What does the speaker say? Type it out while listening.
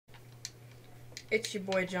It's your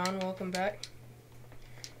boy John. Welcome back.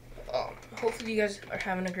 Hopefully you guys are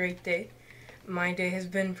having a great day. My day has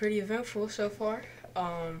been pretty eventful so far.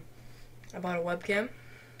 I bought a webcam.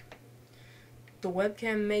 The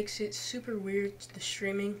webcam makes it super weird, the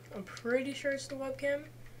streaming. I'm pretty sure it's the webcam.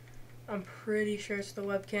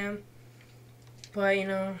 But,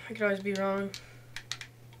 I could always be wrong.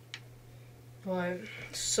 But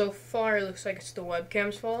so far it looks like it's the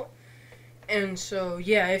webcam's fault. And so,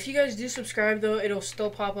 yeah, if you guys do subscribe, though, it'll still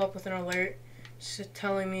pop up with an alert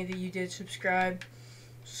telling me that you did subscribe.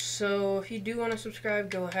 So if you do want to subscribe,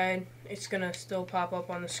 go ahead. It's going to still pop up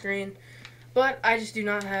on the screen. But I just do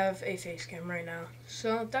not have a face cam right now.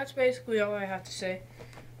 So that's basically all I have to say.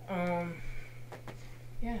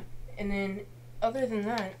 Yeah. And then, other than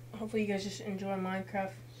that, hopefully you guys just enjoy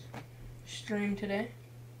Minecraft stream today.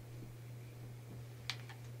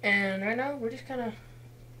 And right now, we're gonna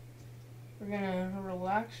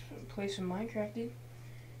relax, play some Minecraft, dude,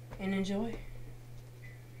 and enjoy.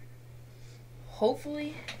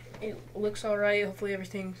 Hopefully, it looks alright. Hopefully,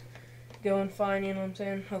 everything's going fine. You know what I'm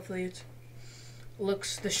saying? Hopefully,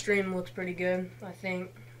 the stream looks pretty good. I think.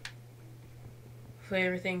 Hopefully,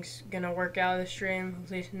 everything's gonna work out of the stream.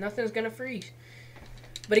 Hopefully, nothing's gonna freeze.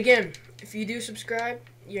 But again, if you do subscribe,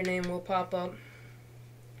 your name will pop up.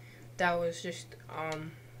 That was just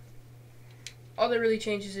all that really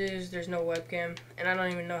changes is there's no webcam, and I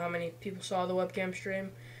don't even know how many people saw the webcam stream.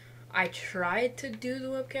 I tried to do the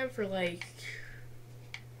webcam for like,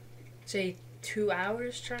 say, 2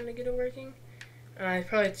 hours trying to get it working, and I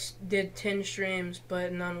probably did 10 streams,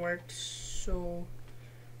 but none worked, so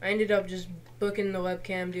I ended up just booking the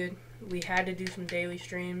webcam, dude. We had to do some daily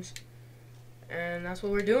streams, and that's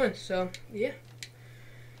what we're doing, so, yeah.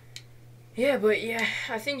 But yeah,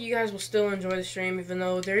 I think you guys will still enjoy the stream, even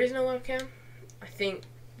though there is no webcam.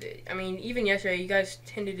 I mean, even yesterday, you guys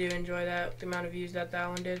tended to enjoy that, the amount of views that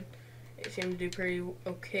one did. It seemed to do pretty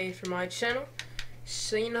okay for my channel.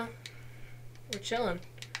 So, we're chilling.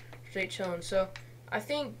 Straight chilling. So, I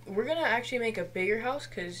think we're going to actually make a bigger house,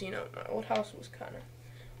 because, my old house was kind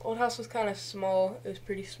of small. It was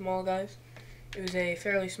pretty small, guys. It was a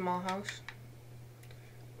fairly small house.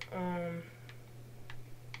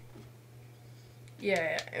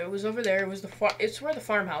 Yeah, it was over there. It's where the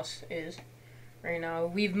farmhouse is. Right now,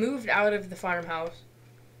 we've moved out of the farmhouse,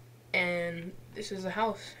 and this is the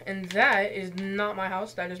house, and that is not my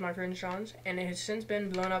house. That is my friend Sean's, and it has since been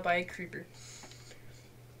blown up by a creeper.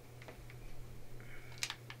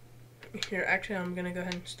 Here, actually, I'm gonna go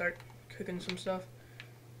ahead and start cooking some stuff.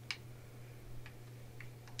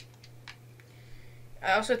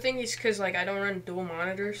 I also think it's because I don't run dual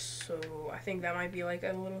monitors, so I think that might be a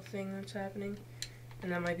little thing that's happening,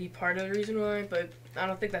 and that might be part of the reason why, but I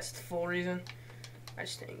don't think that's the full reason. I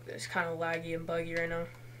just think that it's kind of laggy and buggy right now.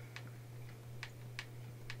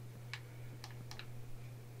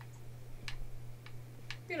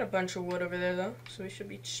 We got a bunch of wood over there, though, so we should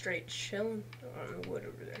be straight chilling on the wood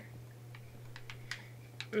over there.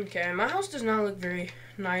 Okay, my house does not look very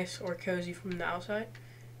nice or cozy from the outside,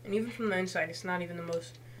 and even from the inside, it's not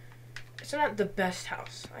the best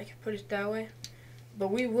house. I could put it that way. But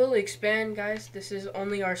we will expand, guys. This is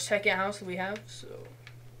only our second house that we have, so...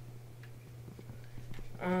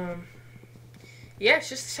 yeah, it's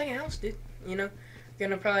just the second house, dude.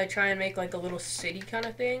 Gonna probably try and make a little city kind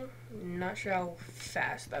of thing. Not sure how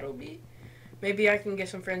fast that'll be. Maybe I can get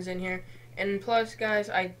some friends in here. And plus, guys,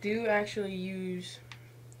 I do actually use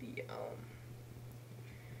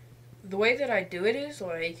the way that I do it is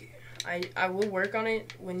I will work on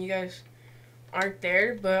it when you guys aren't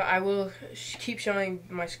there, but I will keep showing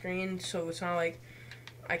my screen, so it's not like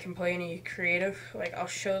I can play any creative. I'll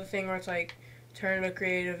show the thing where it's turn to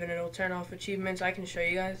creative and it'll turn off achievements. I can show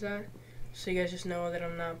you guys that, so you guys just know that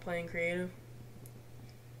I'm not playing creative.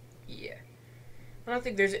 Yeah, I don't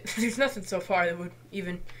think there's nothing so far that would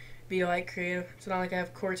even be creative. It's not like I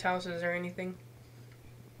have quartz houses or anything.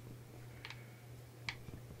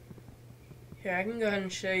 Here, I can go ahead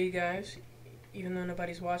and show you guys, even though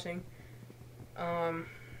nobody's watching. I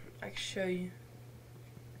can show you.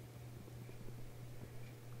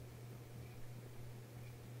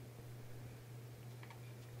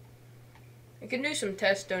 I can do some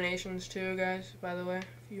test donations too, guys, by the way,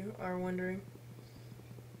 if you are wondering.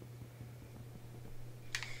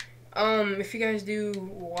 If you guys do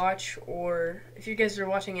watch, or if you guys are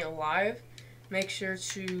watching it live, make sure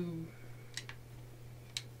to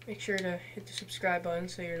hit the subscribe button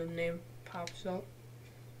so your name pops up.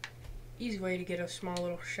 Easy way to get a small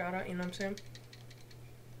little shout out, you know what I'm saying?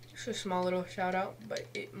 Just a small little shout out, but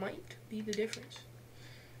it might be the difference.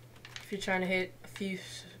 If you're trying to hit a few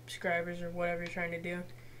subscribers or whatever you're trying to do,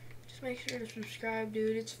 just make sure to subscribe,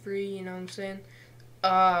 dude. It's free, you know what I'm saying?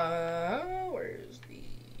 Where's the...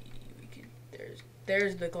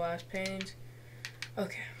 There's the glass panes.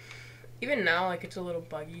 Okay. Even now, like, it's a little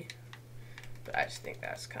buggy. But I just think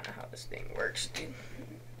that's kind of how this thing works, dude.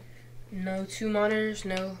 No 2 monitors,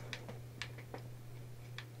 no.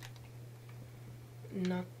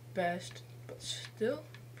 Not best, but still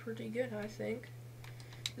pretty good, I think.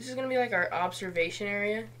 This is going to be like our observation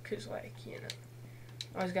area, because, like, you know,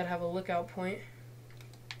 always got to have a lookout point.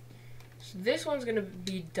 So this one's going to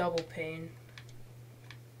be double pane.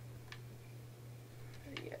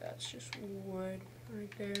 Yeah, that's just wood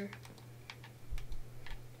right there.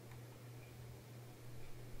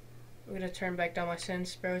 I'm going to turn back down my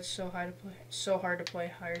sense, bro. It's so hard to play. It's so hard to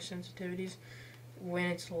play higher sensitivities when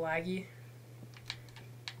it's laggy.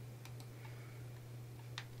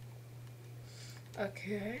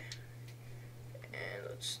 Okay, and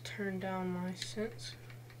let's turn down my sense.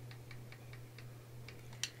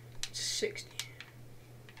 It's 60.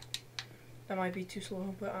 That might be too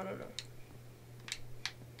slow, but I don't know.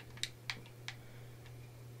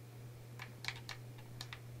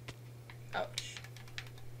 Ouch.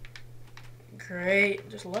 Great,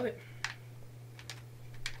 just love it.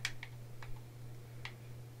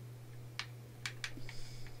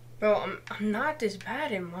 Bro, I'm not this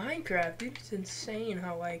bad in Minecraft, dude. It's insane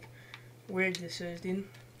how, like, weird this is, dude.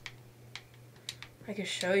 I can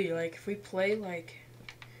show you, like, if we play, like,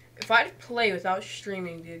 if I play without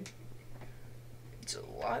streaming, dude, it's a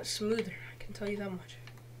lot smoother, I can tell you that much.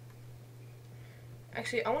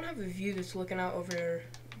 Actually, I want to have a view that's looking out over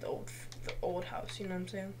the old house, you know what I'm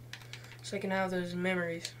saying? So I can have those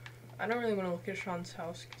memories. I don't really want to look at Sean's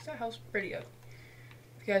house, because that house is pretty ugly.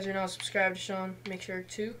 If you guys are not subscribed to Sean, make sure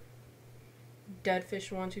to.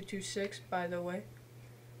 Deadfish1226, by the way.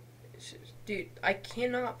 Dude, I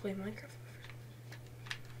cannot play Minecraft.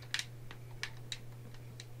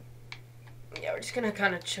 Yeah, we're just gonna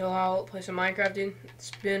kind of chill out, play some Minecraft, dude.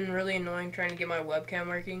 It's been really annoying trying to get my webcam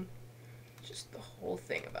working. Just the whole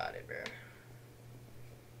thing about it, bro.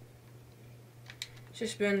 It's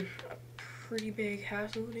just been a pretty big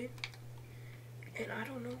hassle, dude. And I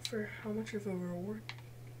don't know for how much of a reward.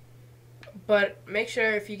 But make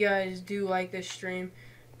sure if you guys do like this stream,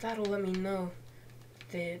 that'll let me know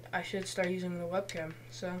that I should start using the webcam.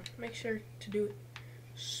 So make sure to do it.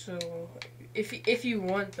 So if you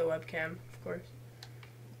want the webcam, of course.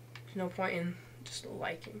 There's no point in just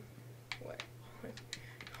liking. What?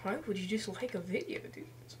 Why would you just like a video, dude?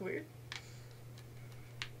 It's weird.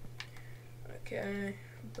 Okay.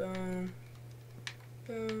 Boom.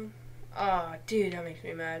 Boom. Ah, dude, that makes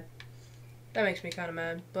me mad. That makes me kind of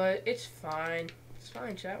mad, but it's fine. It's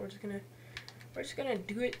fine, chat. We're just gonna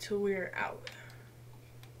do it till we're out.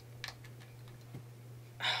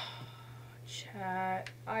 Chat,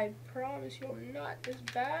 I promise you, I'm not this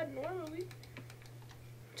bad normally.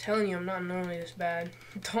 I'm telling you, I'm not normally this bad.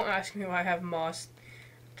 Don't ask me why I have moss.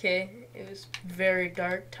 Okay, it was very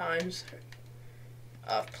dark times.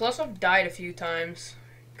 Plus, I've died a few times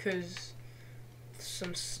because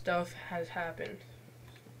some stuff has happened.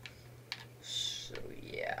 So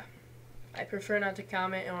yeah, I prefer not to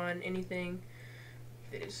comment on anything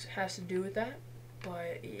that has to do with that,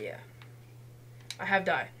 but yeah, I have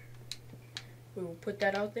died. We will put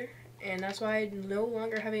that out there, and that's why I no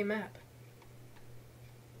longer have a map.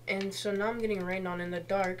 And so now I'm getting rained on in the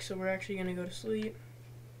dark, so we're actually gonna go to sleep.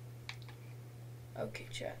 Okay,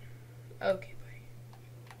 chat. Okay, buddy.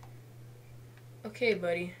 Okay,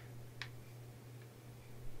 buddy.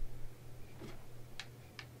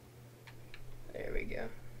 There we go.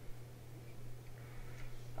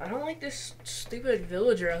 I don't like this stupid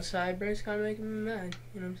villager outside, bro. It's kind of making me mad.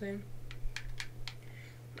 You know what I'm saying?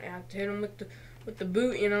 I have to hit him with the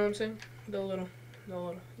boot. You know what I'm saying? The little.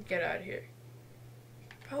 Get out of here,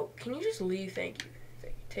 bro. Can you just leave? Thank you.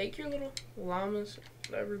 Take your little llamas,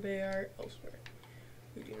 whatever they are, elsewhere.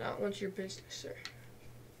 We do not want your business, sir.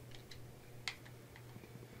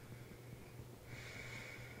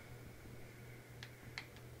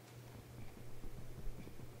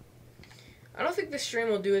 I don't think this stream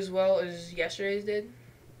will do as well as yesterday's did.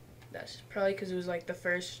 That's probably because it was like the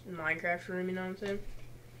first Minecraft room, you know what I'm saying?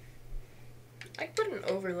 I can put an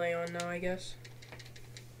overlay on now, I guess.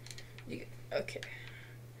 Okay.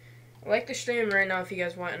 I like the stream right now if you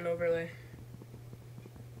guys want an overlay.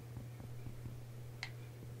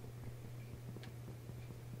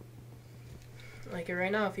 I like it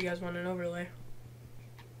right now if you guys want an overlay.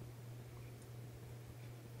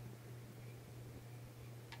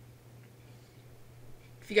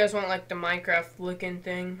 If you guys want like the Minecraft looking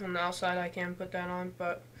thing on the outside, I can put that on,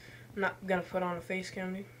 but I'm not gonna put on a face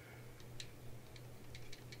cam, dude.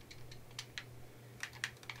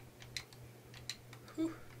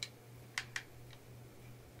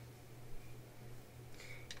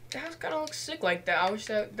 The house kind of looks sick like that. I wish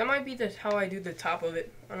that might be how I do the top of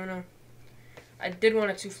it. I don't know. I did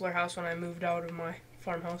want a 2-floor house when I moved out of my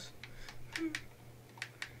farmhouse.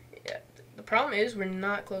 Yeah, the problem is we're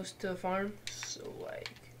not close to a farm, so like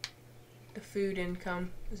the food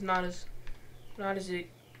income is not as well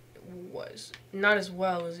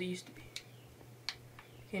as it used to be.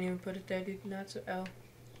 Can't even put it there, dude. That's an L.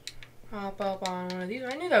 Hop up on one of these.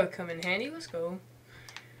 I knew that would come in handy. Let's go.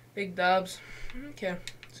 Big dubs. Okay.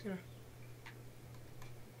 Just gonna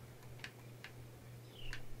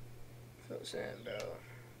fill this in, bro.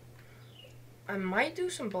 I might do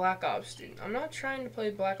some Black Ops, dude. I'm not trying to play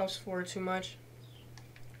Black Ops 4 too much.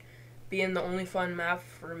 Being the only fun map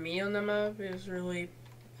for me on the map is really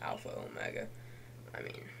Alpha Omega. I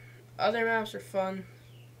mean, other maps are fun.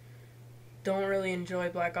 Don't really enjoy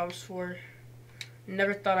Black Ops 4.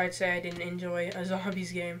 Never thought I'd say I didn't enjoy a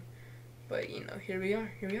zombies game. But, you know, here we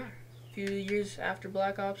are. A few years after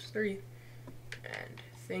Black Ops 3. And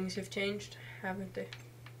things have changed, haven't they?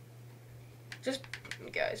 Just,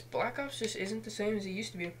 guys, Black Ops just isn't the same as it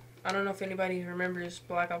used to be. I don't know if anybody remembers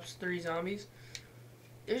Black Ops 3 Zombies.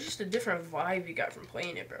 There's just a different vibe you got from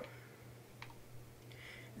playing it, bro.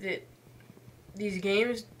 These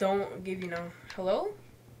games don't give, you know, hello?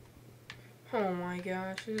 Oh my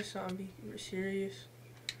gosh, there's a zombie. You were serious?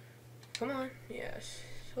 Come on. Yes.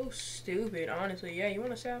 So stupid, honestly. Yeah, you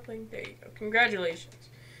want to sapling? There you go. Congratulations.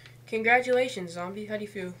 Congratulations, zombie. How do you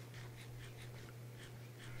feel?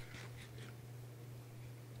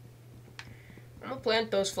 I'm gonna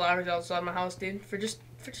plant those flowers outside my house, dude, for just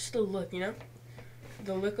the look, you know?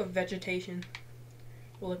 The look of vegetation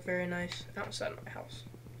will look very nice outside my house.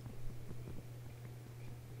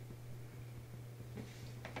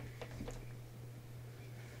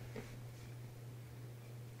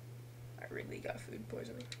 I really got food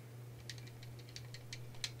poisoning.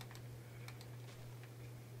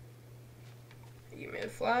 Give me the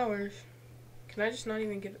flowers. Can I just not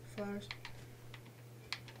even get the flowers?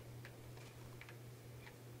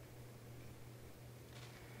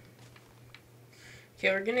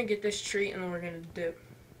 Okay, we're gonna get this tree and then we're gonna dip.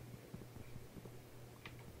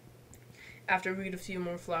 After we get a few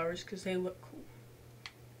more flowers, because they look cool.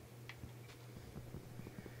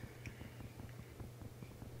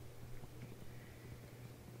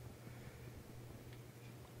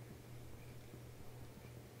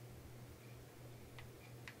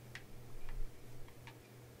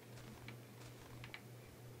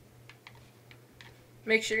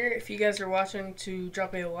 Make sure, if you guys are watching, to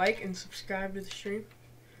drop a like and subscribe to the stream.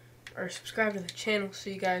 Or subscribe to the channel so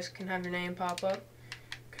you guys can have your name pop up.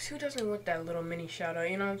 Because who doesn't want that little mini shout out,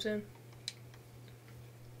 you know what I'm saying?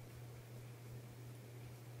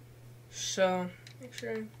 So, make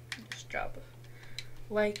sure you just drop a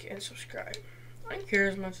like and subscribe. I don't care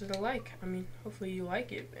as much as a like. I mean, hopefully you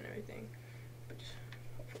like it and everything. But just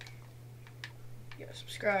hopefully you gotta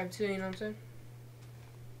subscribe too, you know what I'm saying?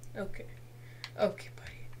 Okay. Okay,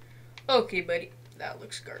 buddy. Okay, buddy. That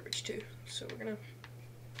looks garbage too. So we're gonna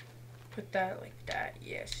put that like that.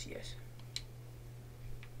 Yes, yes.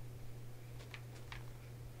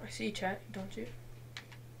 I see, chat, don't you?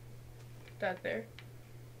 Put that there.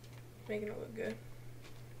 Making it look good.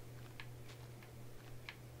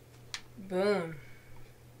 Boom.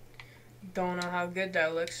 Don't know how good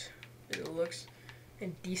that looks. It looks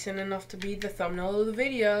decent enough to be the thumbnail of the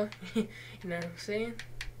video. You know what I'm saying?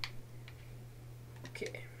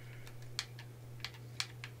 Okay.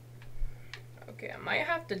 Okay, I might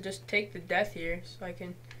have to just take the death here so I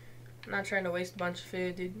can. I'm not trying to waste a bunch of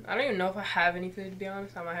food, dude. I don't even know if I have any food, to be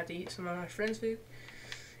honest. I might have to eat some of my friend's food.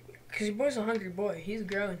 Because your boy's a hungry boy. He's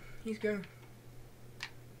growing. He's growing.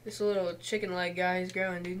 This little chicken leg guy is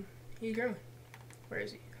growing, dude. He's growing. Where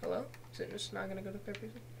is he? Hello? Is it just not going to go to third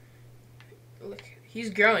person? Look. He's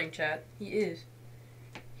growing, chat. He is.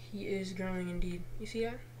 He is growing indeed. You see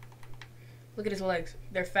that? Look at his legs.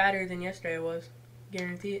 They're fatter than yesterday was.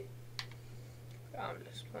 Guarantee it. I'm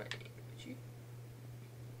just playing with you.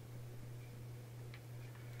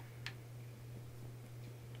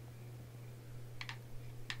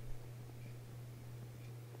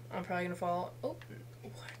 I'm probably gonna fall. Oh,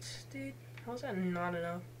 what, dude? How's that not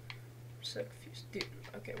enough? I'm so confused, dude.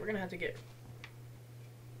 Okay, we're gonna have to get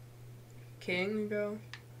king, bro.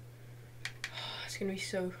 It's gonna be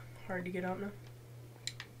so hard to get out now.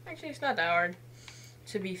 Actually, it's not that hard,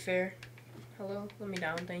 to be fair. Hello, let me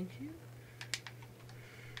down, thank you.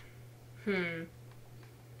 I'm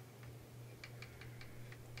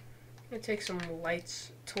gonna take some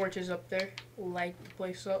lights, torches up there, light the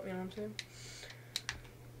place up, you know what I'm saying?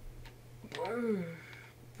 Boom,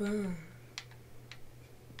 boom.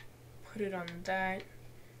 Put it on that.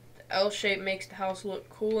 L shape makes the house look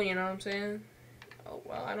cool, you know what I'm saying? Oh,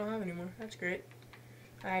 well, I don't have any more. That's great.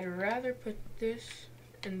 I'd rather put this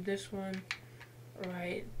and this one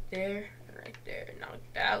right there and right there. Now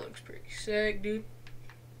that looks pretty sick, dude.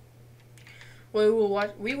 Well,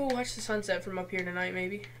 we will watch the sunset from up here tonight,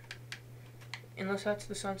 maybe. Unless that's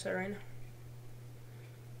the sunset right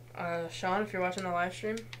now. Sean, if you're watching the live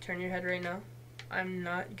stream, turn your head right now. I'm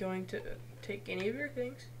not going to take any of your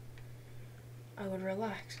things. I would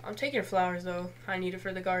relax. I'm taking flowers, though. I need it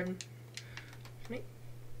for the garden.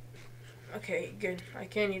 Okay, good. I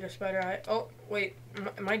can't eat a spider eye. Oh, wait.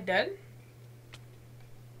 Am I dead?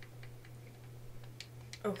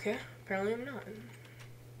 Okay, apparently I'm not.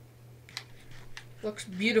 Looks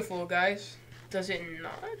beautiful, guys. Does it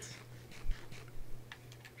not?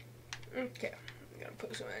 Okay, I'm gonna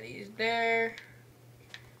put some of these there.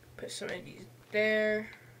 Put some of these there.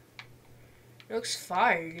 It looks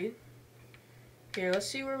fire, dude. Here, let's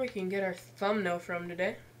see where we can get our thumbnail from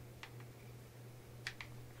today.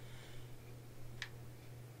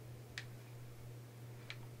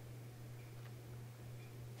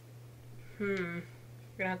 We're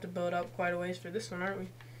gonna have to build up quite a ways for this one, aren't we?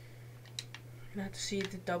 We're gonna have to see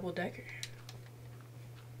the double decker.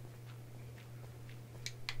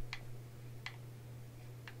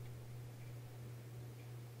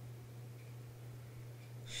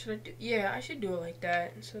 Should I do? Yeah, I should do it like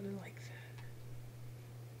that instead of like that.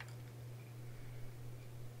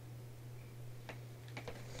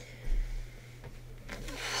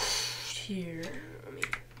 Here,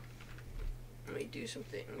 let me do some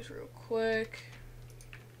things real quick.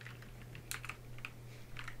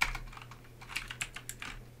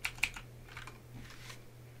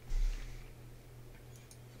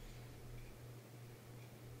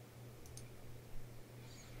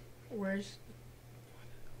 Where's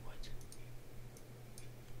what?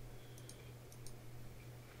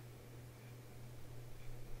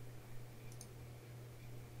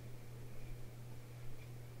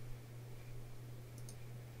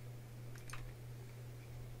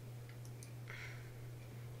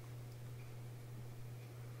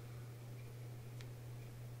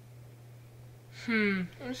 I'm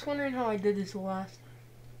just wondering how I did this last time.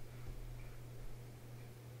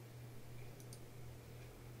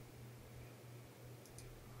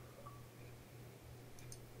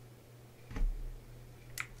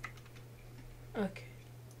 Okay.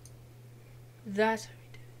 That's how we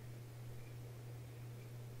do it.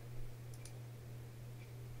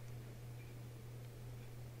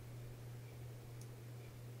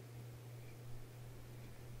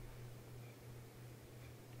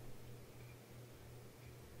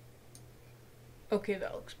 Okay,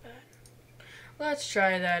 that looks bad. Let's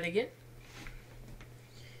try that again.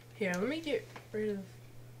 Here, let me get rid of...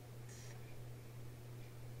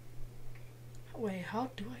 Wait,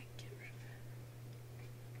 how do I get rid of it?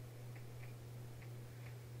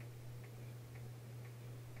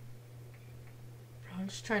 Bro, I'm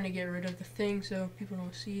just trying to get rid of the thing so people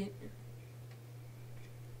don't see it.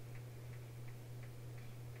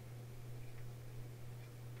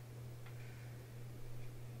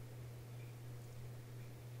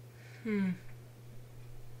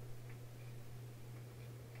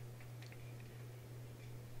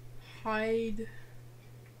 Hide.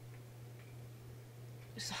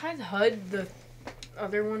 Is hide the HUD the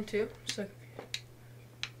other one too? So,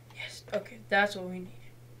 yes, okay, that's what we need.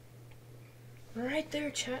 Right there,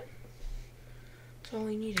 chat. That's all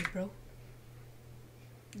we needed, bro.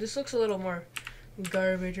 This looks a little more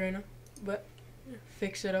garbage right now, but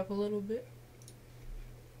fix it up a little bit.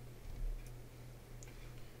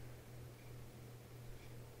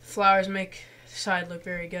 Flowers make the side look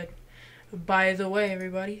very good. By the way,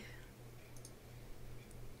 everybody.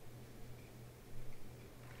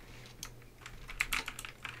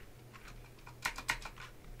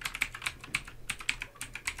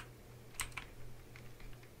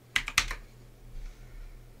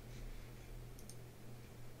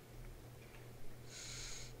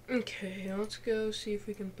 Okay, let's go see if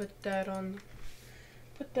we can put that on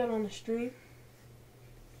the stream.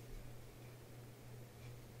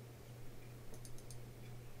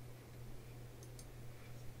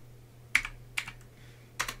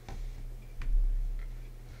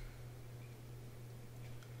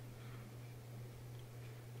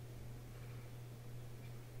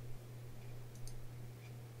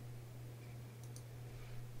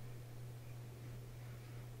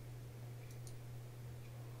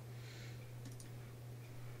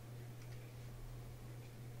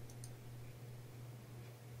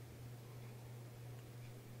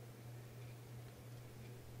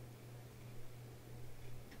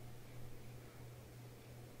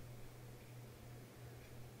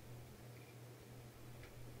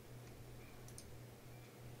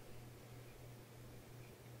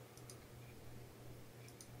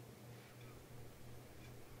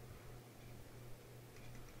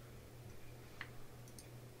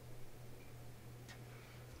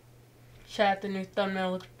 Chat, the new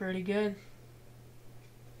thumbnail looks pretty good.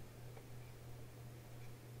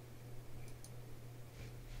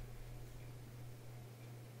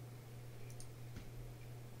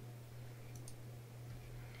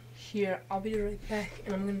 Here, I'll be right back,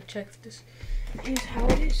 and I'm gonna check if this is how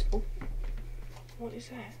it is. Oh, what is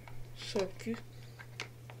that? So cute.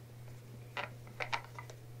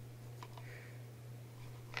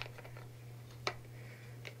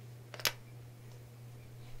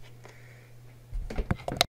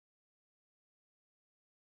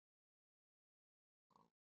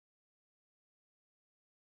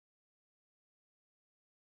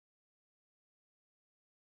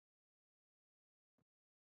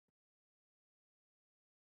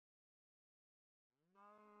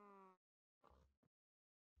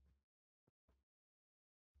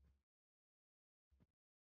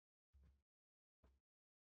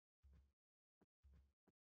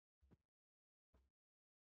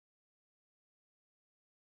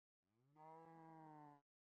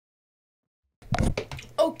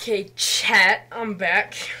 Okay, chat, I'm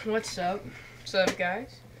back. What's up? What's up,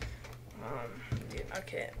 guys? Dude,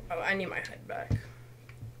 okay. Oh, I need my head back.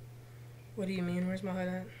 What do you mean? Where's my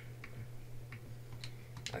head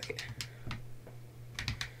at? Okay.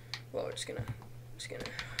 Well, we're just gonna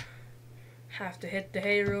have to hit the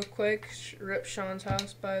hay real quick. Rip Sean's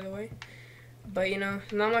house, by the way. But you know,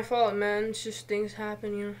 not my fault, man. It's just things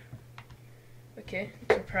happen, you know. Okay,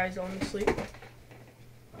 surprise on the sleep.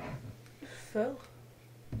 Fell.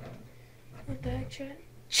 What the heck, chat?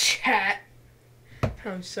 Chat!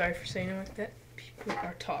 I'm sorry for saying it like that. People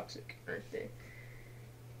are toxic, aren't they?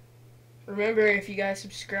 Remember, if you guys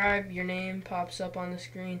subscribe, your name pops up on the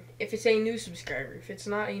screen. If it's a new subscriber. If it's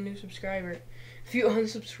not a new subscriber, if you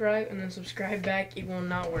unsubscribe and then subscribe back, it will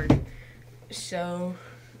not work. So,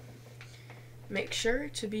 make sure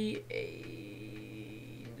to be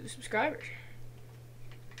a new subscriber.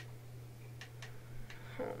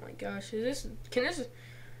 Oh my gosh,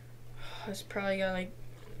 it's probably got like,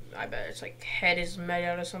 I bet it's like head is made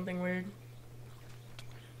out of something weird.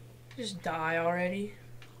 Just die already.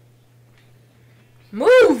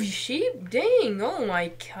 Move, you sheep! Dang, oh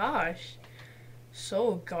my gosh.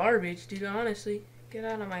 So garbage, dude, honestly. Get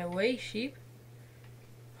out of my way, sheep.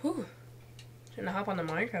 Whew. Trying to hop on the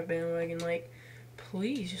Minecraft bandwagon, like,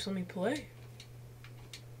 please, just let me play.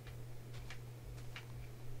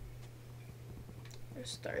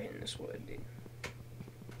 Let's start hitting this wood, dude.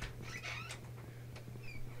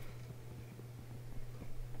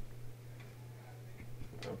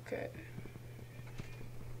 Okay.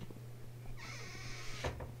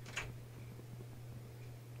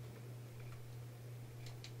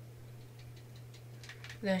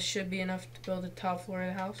 That should be enough to build the top floor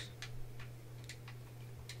of the house.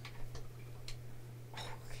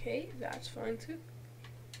 Okay, that's fine too.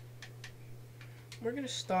 We're gonna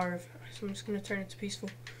starve, so I'm just gonna turn it to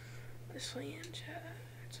peaceful. This land, chat.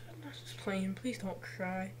 I'm not just playing. Please don't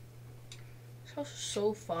cry. This house is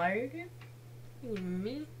so fire, dude. You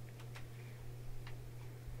me?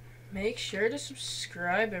 Make sure to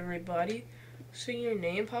subscribe, everybody, so your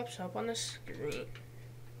name pops up on the screen.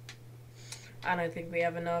 I don't think we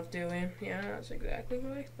have enough, do we? Yeah, that's exactly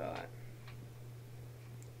what I thought.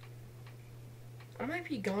 I might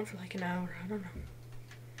be gone for like an hour. I don't know.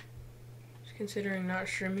 Just considering not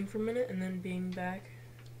streaming for a minute and then being back.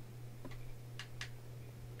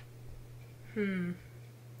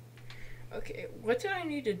 Okay, what did I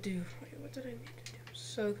need to do? Wait, what did I need to do? I'm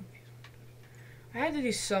so confused. I had to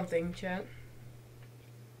do something, chat.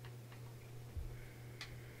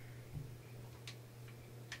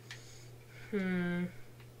 Oh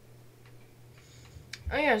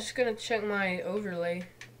yeah, just gonna check my overlay.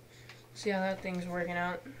 See how that thing's working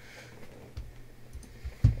out.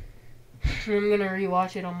 I'm gonna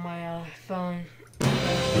rewatch it on my phone.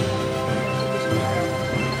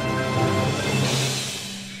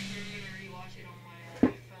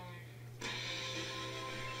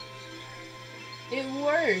 It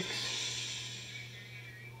works.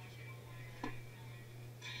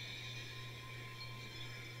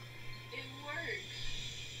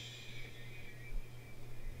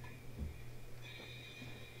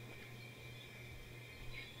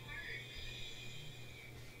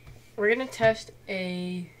 We're gonna test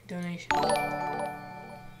a donation. We're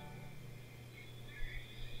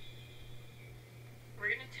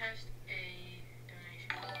gonna test a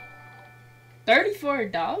donation.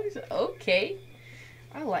 $34? Okay.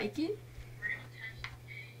 I like it.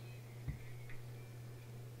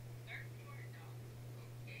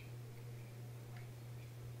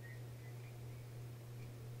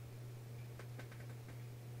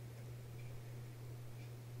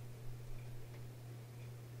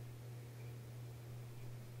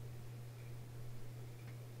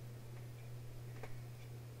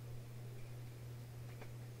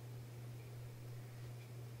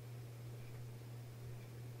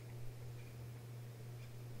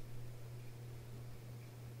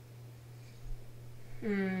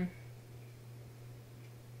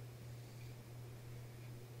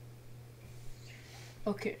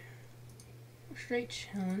 Okay, straight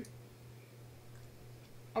chilling.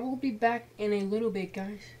 I will be back in a little bit,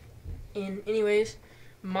 guys. And anyways,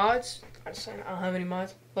 mods. I don't have any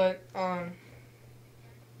mods, but I'm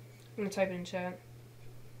gonna type it in chat.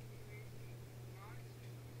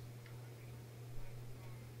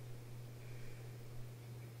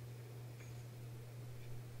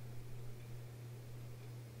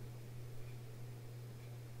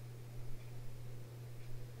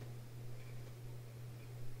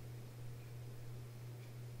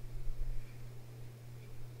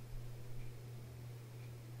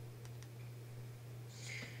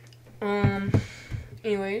 Um.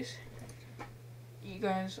 Anyways, you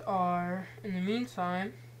guys are. In the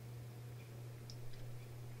meantime,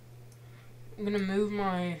 I'm gonna move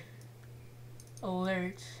my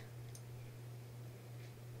alerts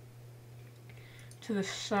to the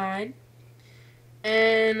side,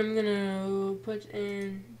 and I'm gonna put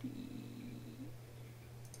in the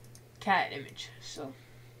cat image. So.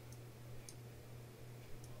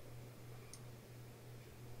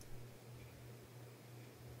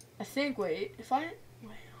 I think, wait, hold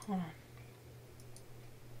on.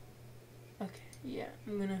 Okay, yeah,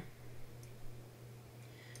 I'm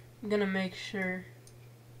gonna make sure.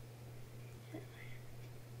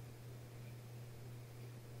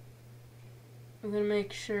 I'm gonna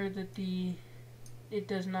make sure that it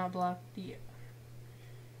does not block the,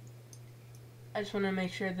 I just wanna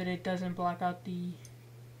make sure that it doesn't block out the,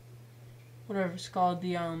 whatever it's called,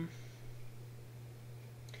 the,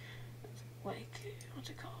 like,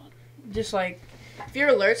 what's it called? Just like, if your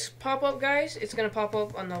alerts pop up, guys, it's gonna pop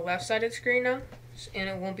up on the left side of the screen now, and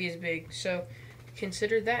it won't be as big. So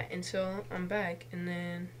consider that until I'm back, and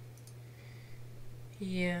then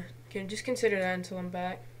yeah, just consider that until I'm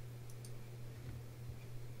back.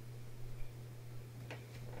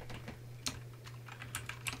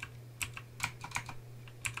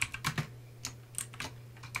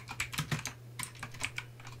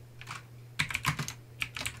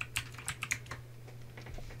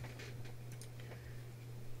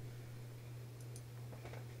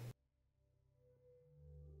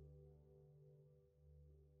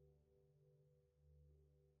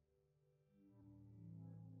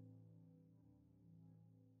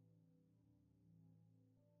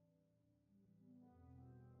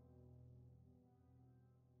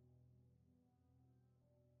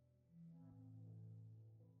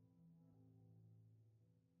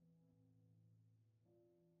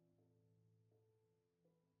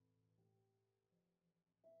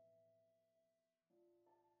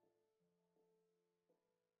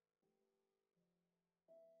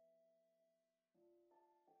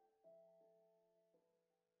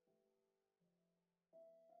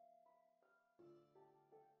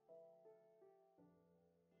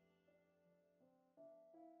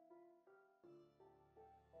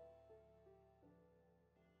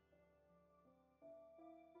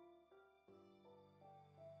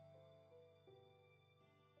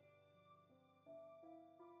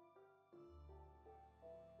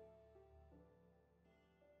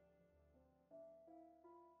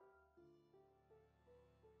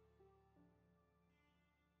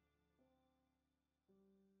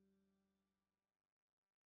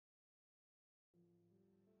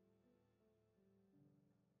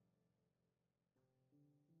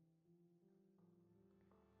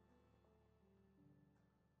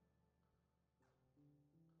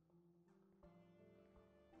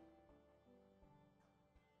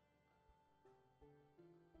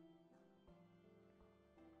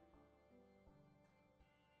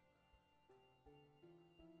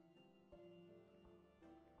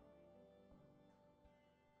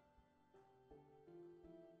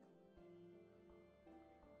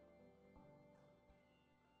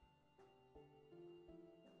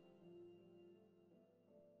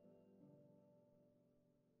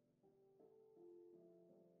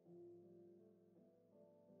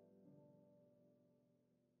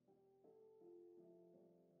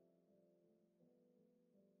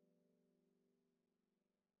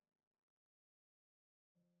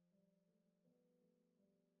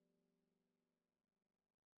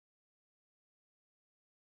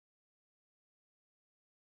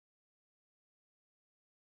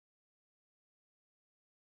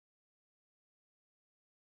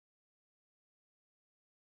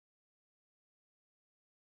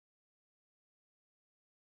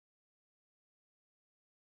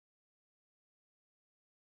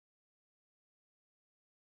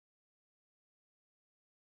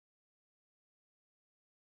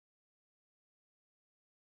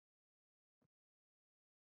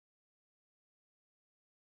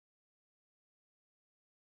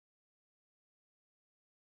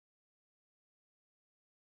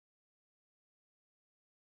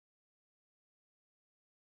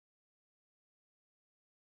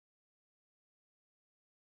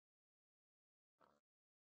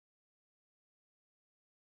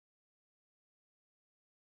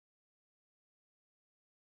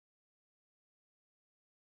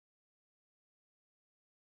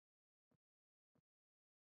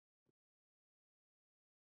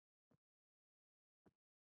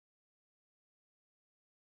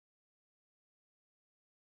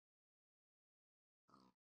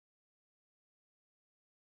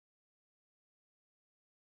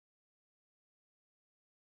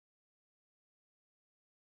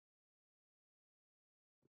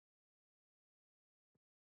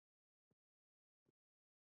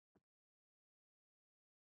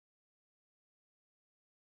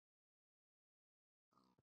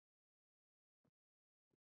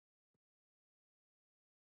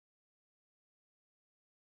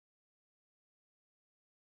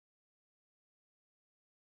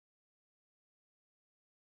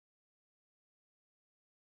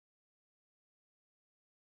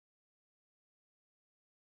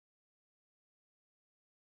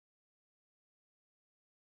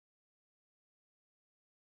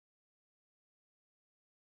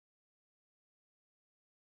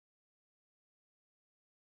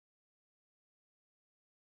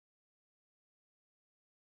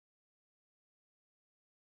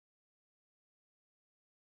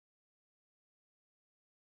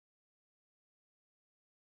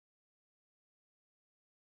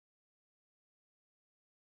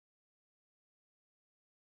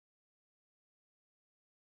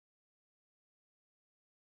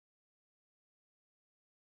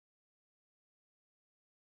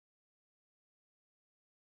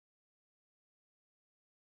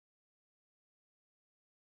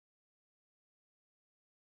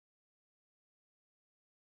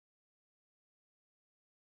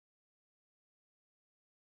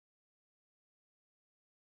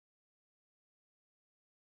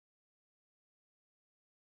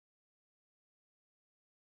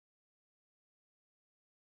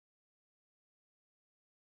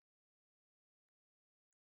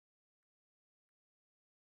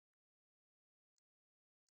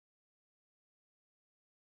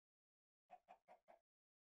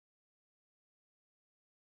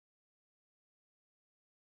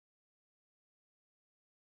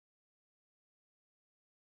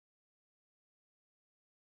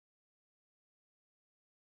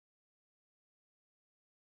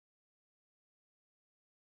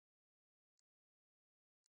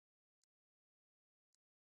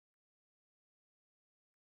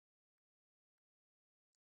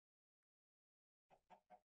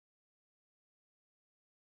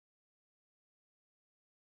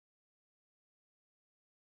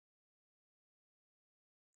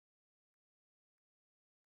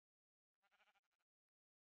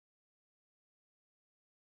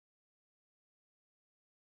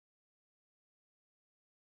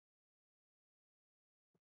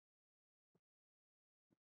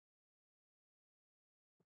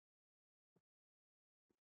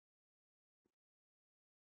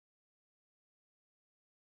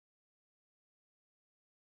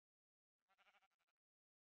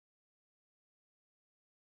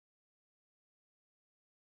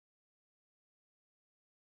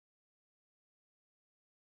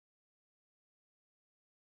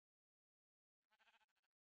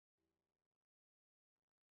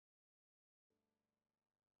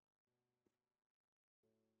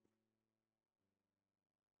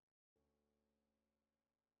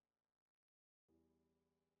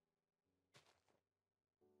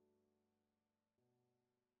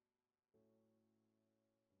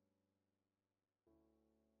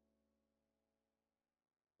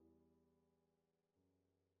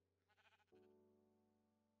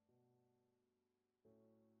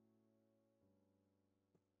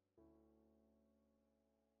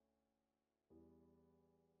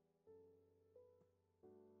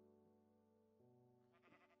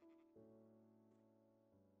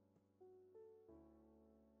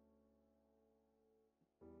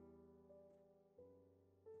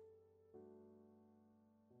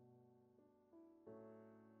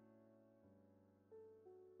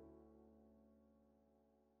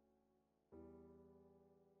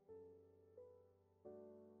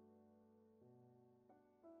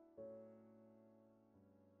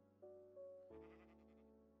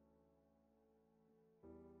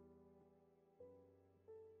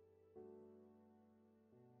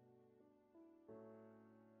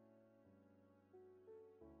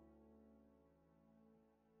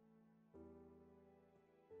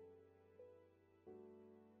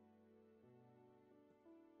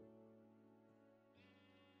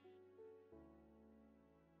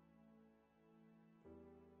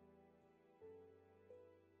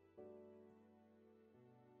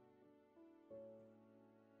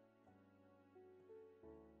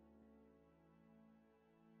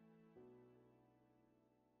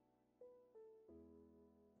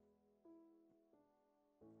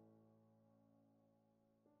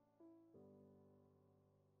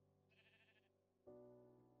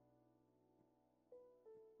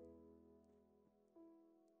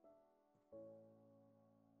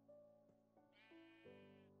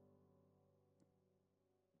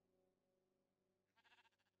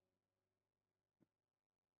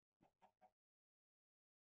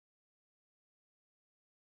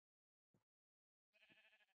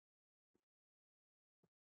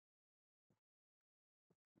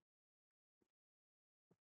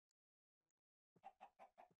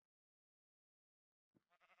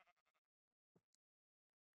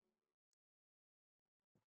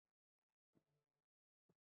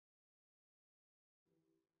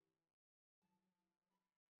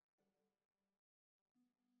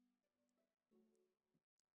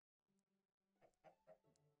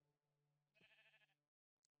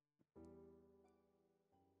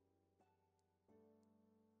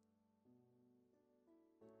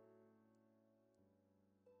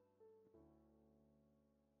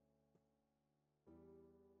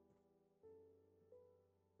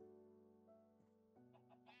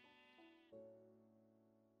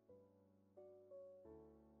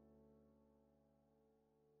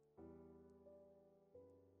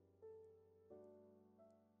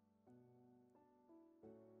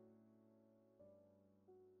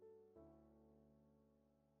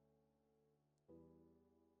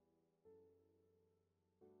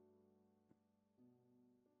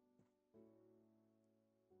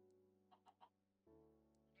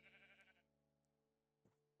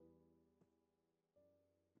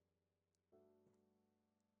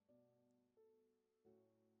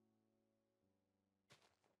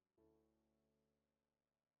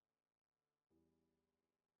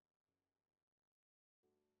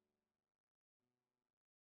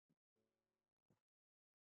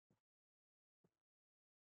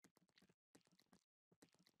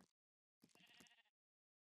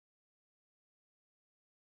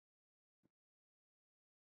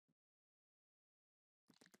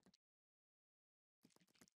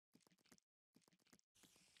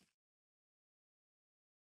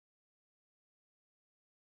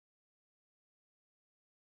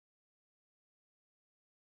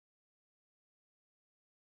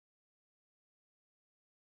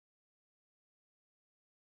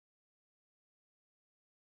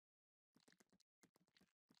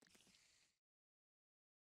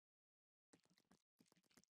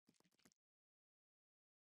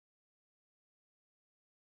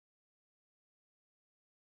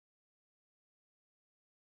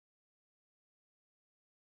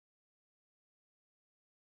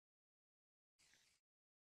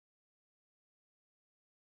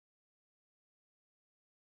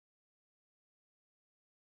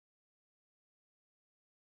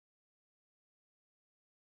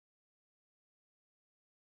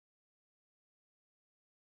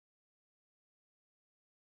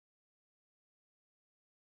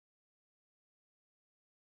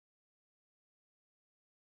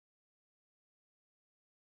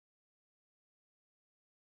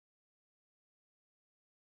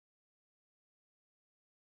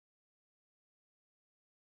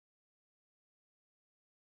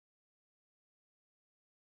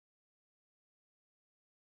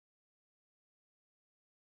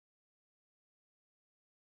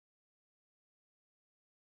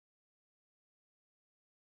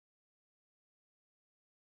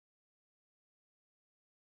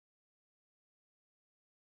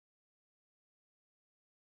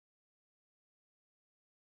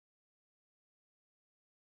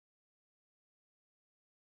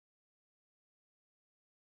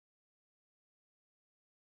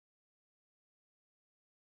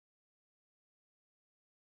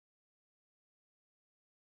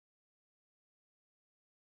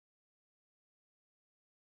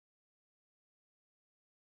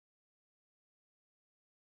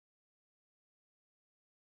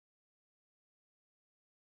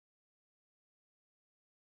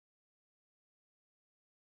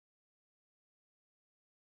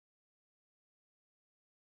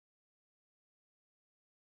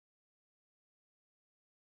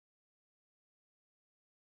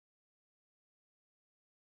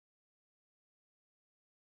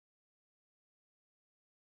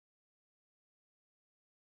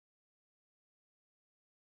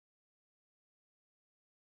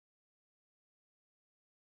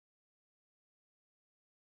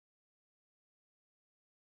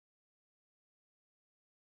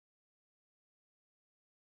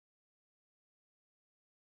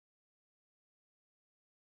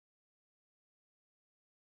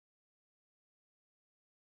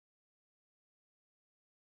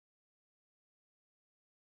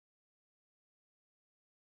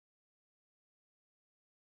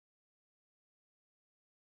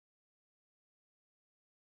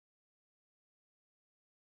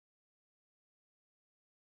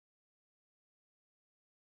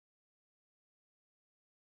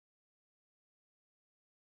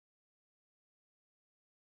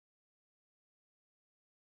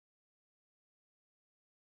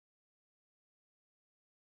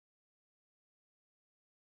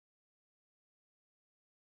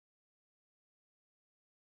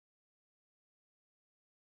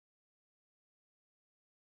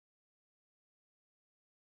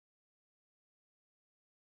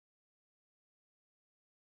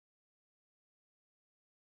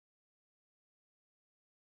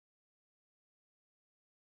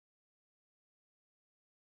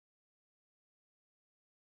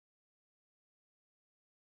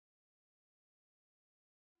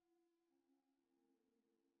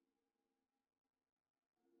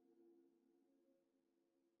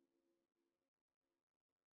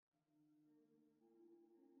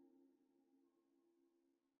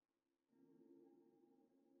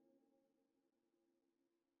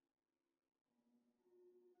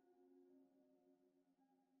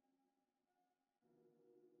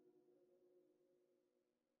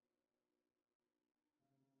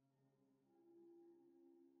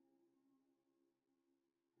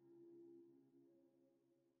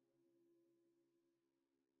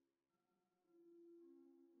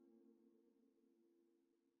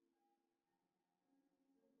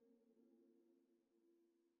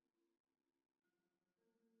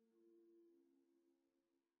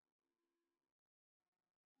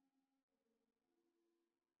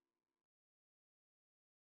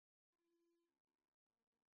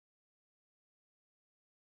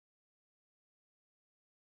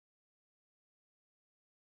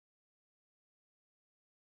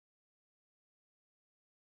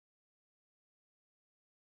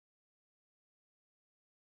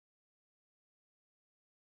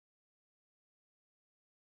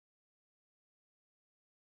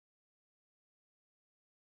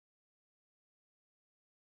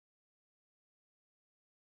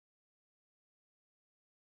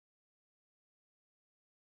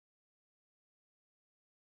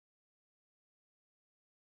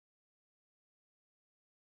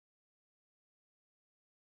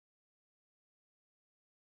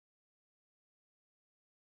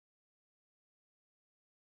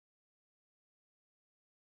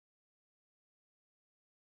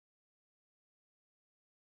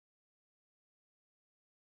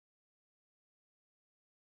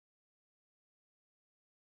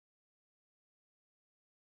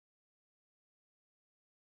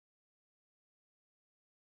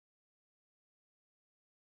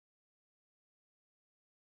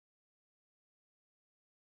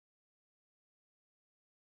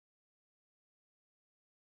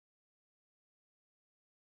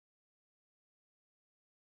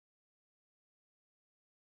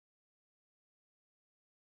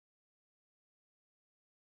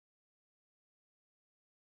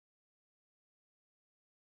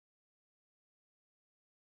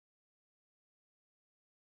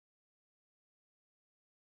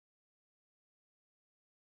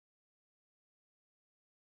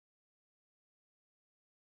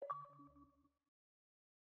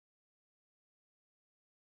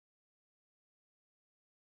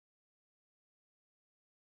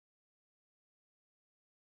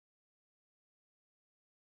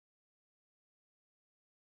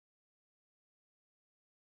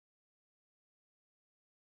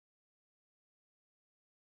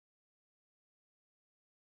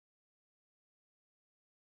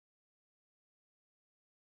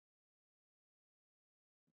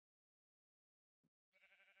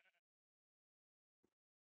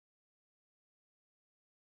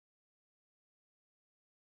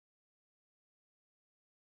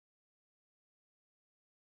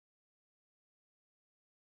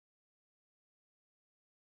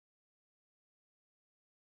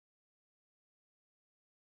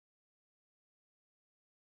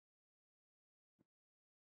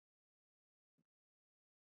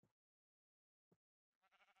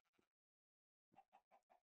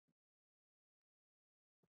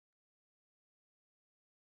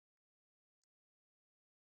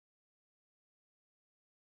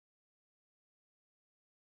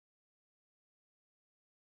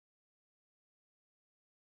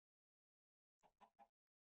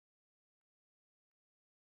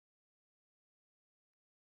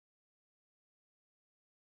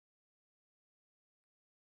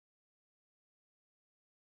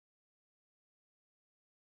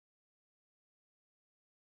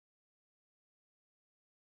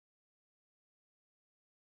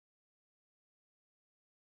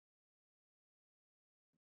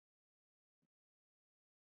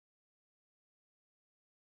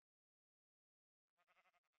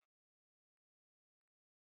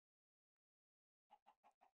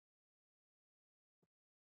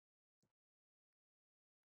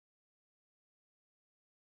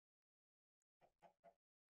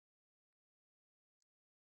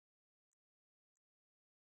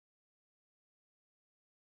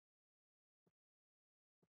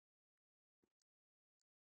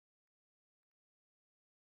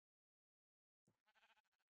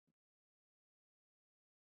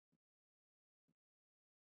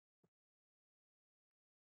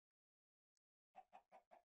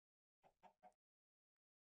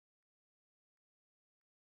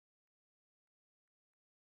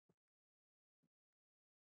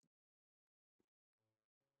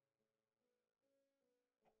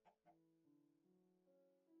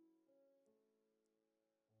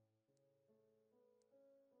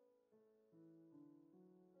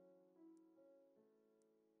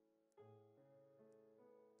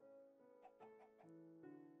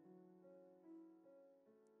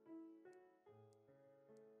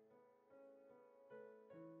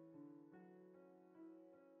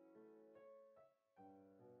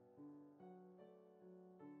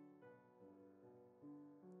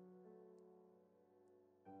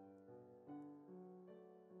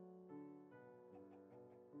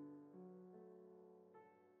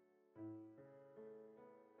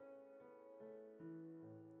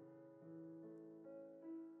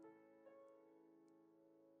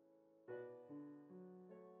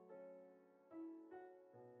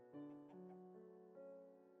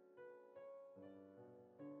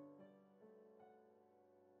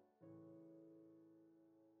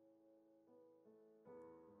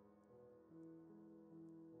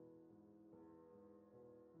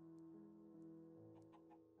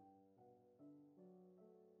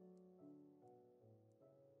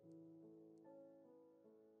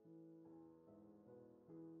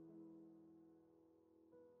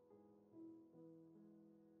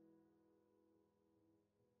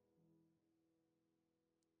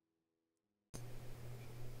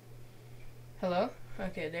 Hello?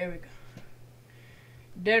 Okay, there we go.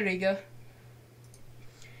 There we go.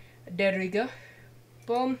 There we go.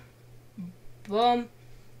 Boom. Boom.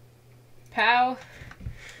 Pow.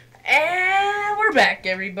 And we're back,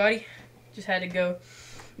 everybody. Just had to go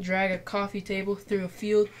drag a coffee table through a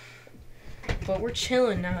field. But we're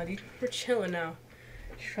chilling now, dude. We're chilling now.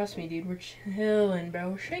 Trust me, dude. We're chilling,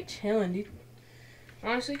 bro. We're straight chilling, dude.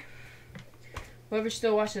 Honestly, whoever's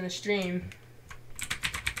still watching the stream,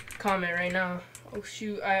 comment right now. Oh,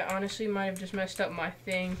 shoot. I honestly might have just messed up my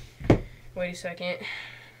thing. Wait a second.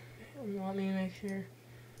 Let me make sure.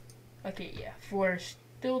 Okay, yeah. 4 is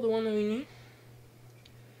still the one that we need.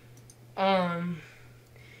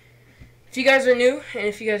 If you guys are new, and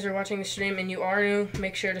if you guys are watching the stream and you are new,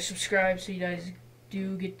 make sure to subscribe so you guys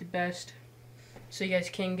do get the best. So you guys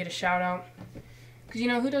can get a shout out. Because, you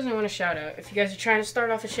know, who doesn't want a shout out? If you guys are trying to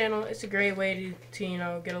start off a channel, it's a great way to you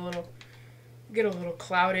know, get a little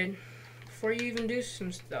clouded before you even do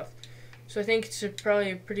some stuff. So I think it's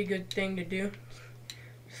probably a pretty good thing to do.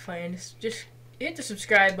 Just hit the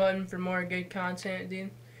subscribe button for more good content, dude.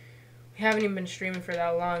 We haven't even been streaming for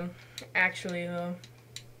that long, actually, though.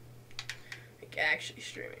 Like, actually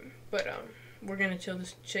streaming. But, we're gonna chill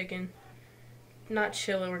this chicken. Not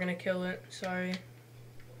chill it, we're gonna kill it. Sorry.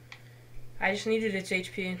 I just needed its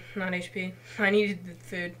HP, not HP. I needed the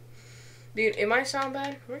food. Dude, it might sound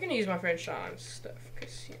bad. We're gonna use my friend Sean's stuff,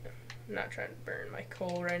 because, you know, I'm not trying to burn my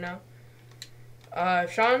coal right now.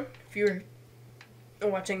 Sean, if you're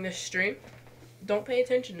watching this stream, don't pay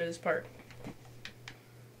attention to this part.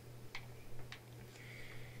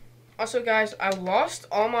 Also, guys, I lost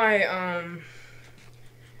all my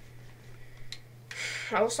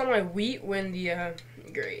wheat when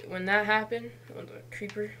when that happened, when the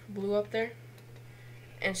creeper blew up there.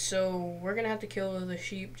 And so we're gonna have to kill the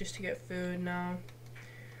sheep just to get food now.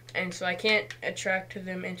 And so I can't attract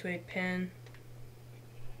them into a pen.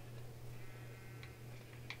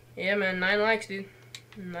 Yeah, man, 9 likes, dude.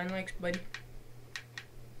 9 likes, buddy.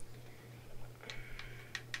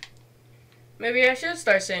 Maybe I should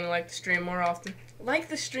start saying like the stream more often. Like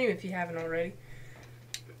the stream if you haven't already.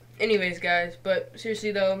 Anyways, guys, but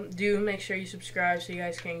seriously though, do make sure you subscribe so you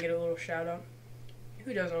guys can get a little shout out.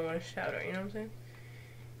 Who doesn't want a shout out, you know what I'm saying?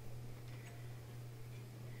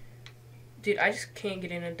 Dude, I just can't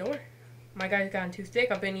get in a door. My guy's gotten too thick.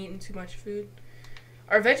 I've been eating too much food.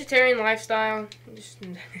 Our vegetarian lifestyle just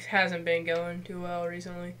hasn't been going too well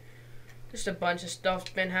recently. Just a bunch of stuff's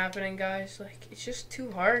been happening, guys. Like, it's just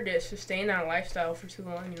too hard to sustain that lifestyle for too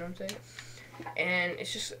long, you know what I'm saying? And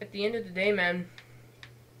it's just, at the end of the day, man,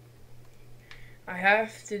 I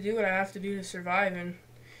have to do what I have to do to survive, and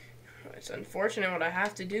it's unfortunate what I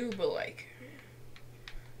have to do, but, like,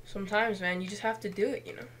 sometimes, man, you just have to do it,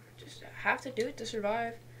 you know? Just have to do it to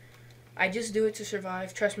survive. I just do it to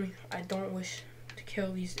survive. Trust me, I don't wish to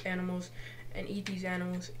kill these animals and eat these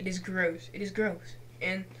animals. It is gross. It is gross.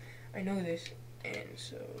 And I know this. And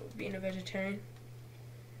so, being a vegetarian,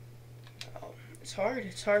 it's hard.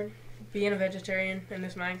 It's hard being a vegetarian in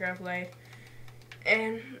this Minecraft life.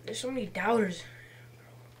 And there's so many doubters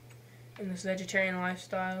in this vegetarian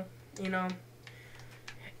lifestyle, you know.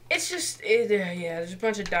 It's just, yeah, there's a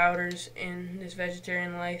bunch of doubters in this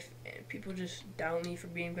vegetarian life, and people just doubt me for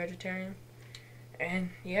being vegetarian. And,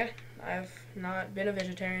 yeah, I've not been a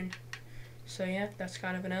vegetarian. So, yeah, that's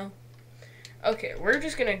kind of an L. Okay, we're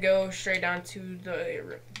just gonna go straight down to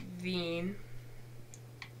the ravine.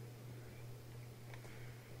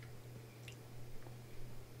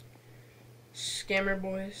 Scammer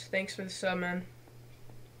Boys, thanks for the sub, man.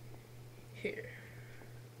 Here.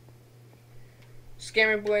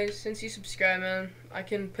 Scammer Boys, since you subscribe, man, I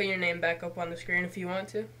can put your name back up on the screen if you want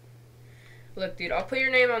to. Look, dude, I'll put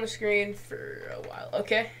your name on the screen for a while,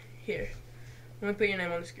 okay? Here. I'm gonna put your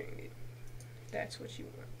name on the screen, dude. That's what you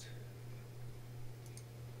want.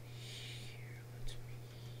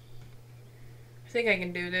 I think I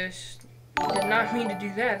can do this. Did not mean to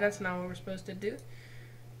do that. That's not what we're supposed to do.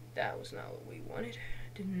 That was not what we wanted.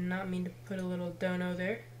 Did not mean to put a little dono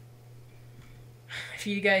there. If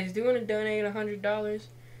you guys do want to donate $100,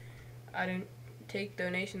 I didn't take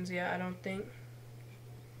donations yet, I don't think.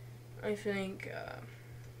 I think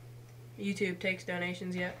YouTube takes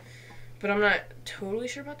donations yet, but I'm not totally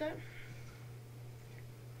sure about that.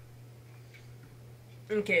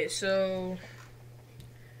 Okay, so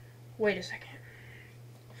wait a second.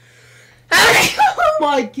 Oh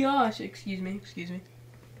my gosh! Excuse me.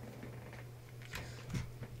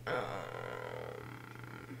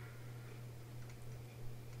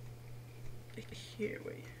 Here,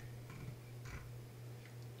 wait.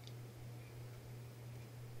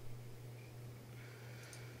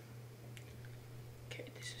 Okay,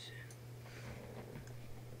 this is it.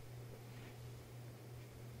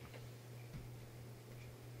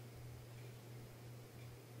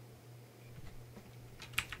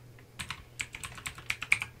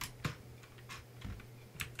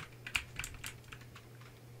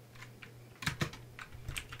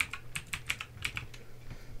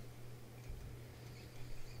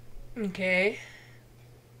 Okay.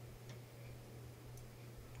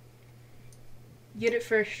 Get it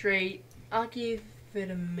first straight. I'll give it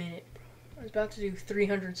a minute, bro. I was about to do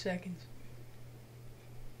 300 seconds.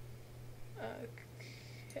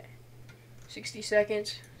 Okay. 60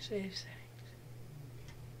 seconds. Save settings.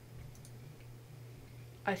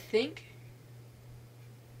 I think.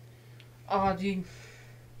 Oh, dude.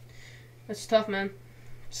 That's tough, man.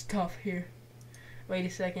 It's tough here. Wait a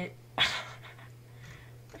second.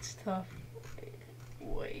 That's tough.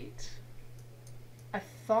 Wait. I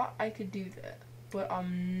thought I could do that, but I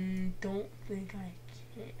don't think I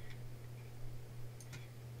can.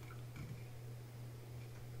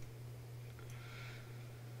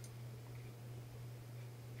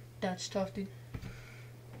 That's tough, dude.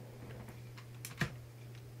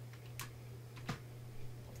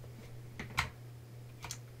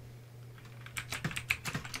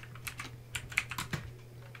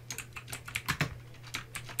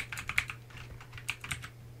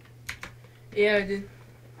 Yeah, dude.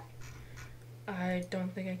 I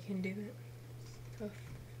don't think I can do that. Tough.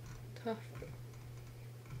 Tough.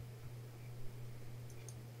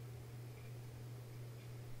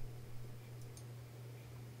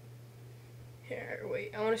 Here,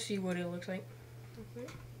 wait. I want to see what it looks like.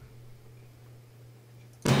 Okay.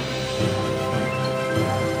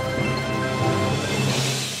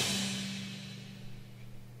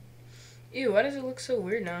 Ew, why does it look so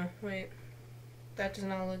weird now? Wait. That does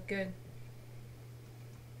not look good.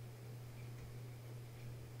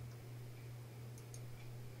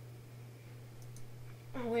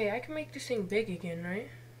 Oh, wait. I can make this thing big again, right?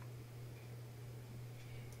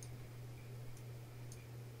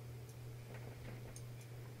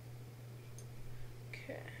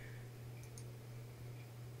 Okay.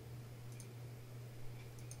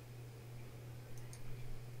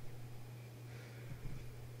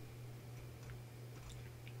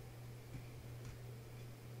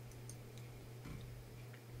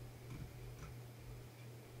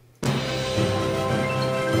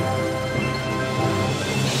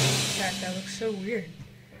 That looks so weird.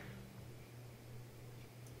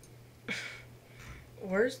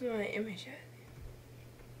 Where's my image at?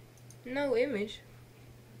 No image.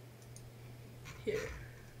 Here.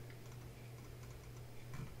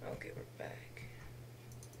 Okay, we're back.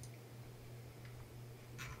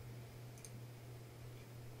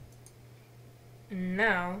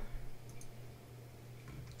 Now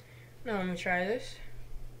I'm gonna try this.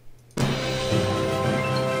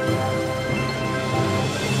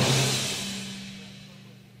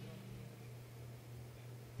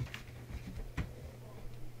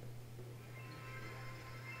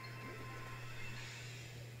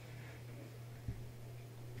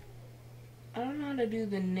 I don't know how to do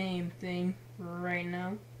the name thing right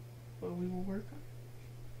now, but we will work on it.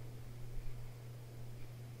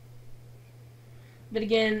 But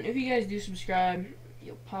again, if you guys do subscribe,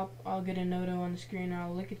 I'll get a noto on the screen.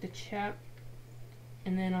 I'll look at the chat,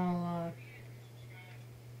 and then I'll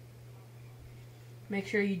make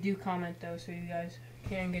sure you do comment though, so you guys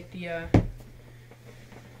can get the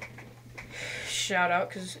shout out.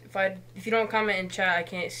 Because if you don't comment in chat, I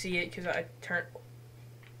can't see it because I turn.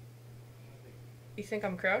 You think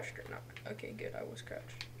I'm crouched or not? Okay, good. I was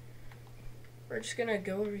crouched. We're just gonna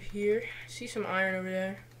go over here. See some iron over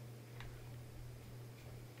there.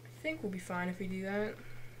 I think we'll be fine if we do that.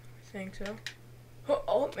 I think so.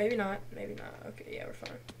 Oh, maybe not. Maybe not. Okay, yeah, we're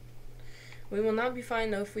fine. We will not be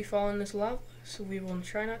fine though if we fall in this lava, so we will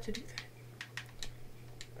try not to do that.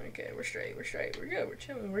 Okay, we're straight. We're straight. We're good. We're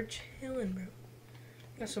chilling. We're chilling, bro.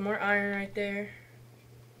 Got some more iron right there.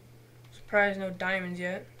 Surprised no diamonds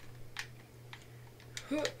yet.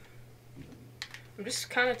 I'm just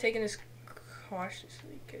kind of taking this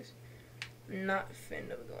cautiously because I'm not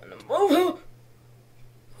finna go in the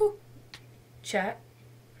chat.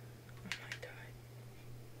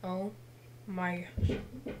 Oh my gosh.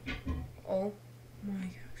 Oh my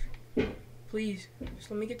gosh. Please,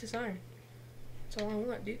 just let me get this iron. That's all I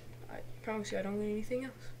want, dude. I promise you I don't want anything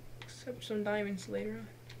else. Except some diamonds later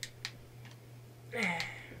on.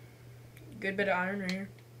 Good bit of iron right here.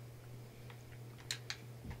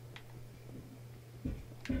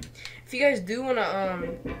 If you guys do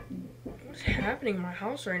wanna what's happening in my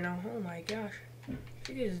house right now? Oh my gosh. If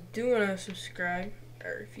you guys do wanna subscribe,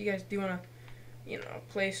 or if you guys do wanna,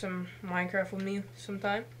 play some Minecraft with me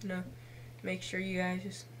sometime, make sure you guys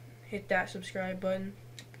just hit that subscribe button,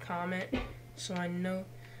 comment, so I know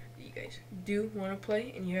that you guys do wanna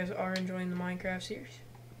play and you guys are enjoying the Minecraft series.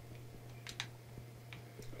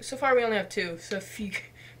 So far we only have 2, so if you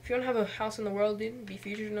wanna have a house in the world, dude, be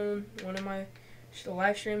featured on one of my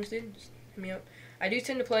live streams, dude, just hit me up. I do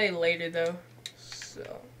tend to play later though,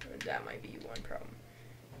 so That might be one problem.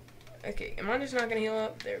 Okay, am I just not gonna heal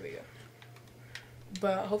up? There we go.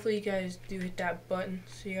 But hopefully you guys do hit that button.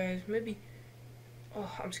 So you guys maybe...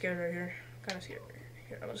 Oh, I'm scared right here. Kind of scared right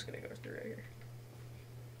here. I'm just gonna go through right here.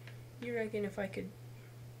 You reckon if I could...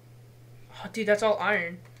 Oh, dude, that's all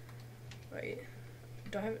iron. Wait,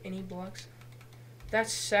 do I have any blocks?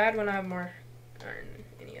 That's sad when I have more iron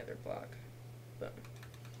than any other block. But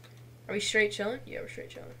are we straight chilling? Yeah, we're straight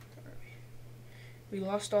chilling. Alright. We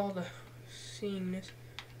lost all the seeingness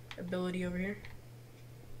ability over here.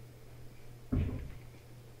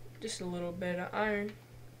 Just a little bit of iron.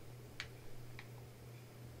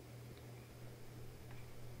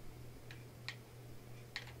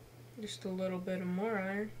 Just a little bit of more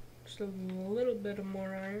iron. Just a little bit of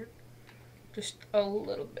more iron. Just a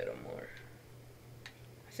little bit of more.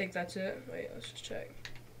 I think that's it. Wait, let's just check.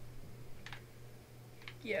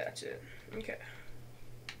 Yeah, that's it. Okay.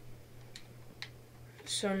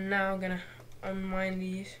 So now I'm gonna unmine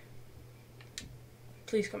these.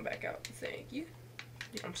 Please come back out. Thank you.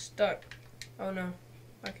 Dude, I'm stuck. Oh no.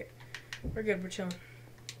 Okay. We're good. We're chilling.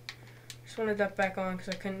 Just wanted that back on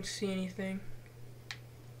because I couldn't see anything.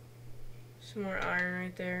 Some more iron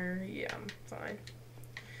right there. Yeah, I'm fine.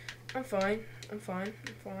 I'm fine. I'm fine.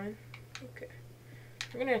 I'm fine. Okay.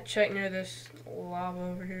 We're gonna check near this lava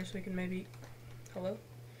over here so we can maybe... Hello?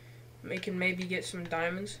 We can maybe get some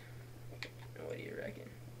diamonds. What do you reckon?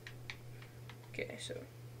 Okay, so...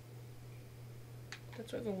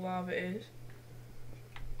 That's where the lava is.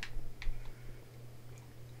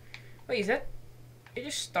 Wait, is that... It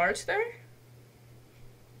just starts there?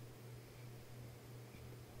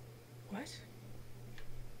 What?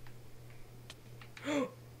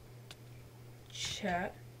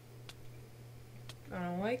 Chat. I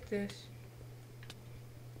don't like this.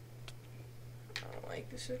 I don't like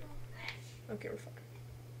this at all. Okay, we're fine.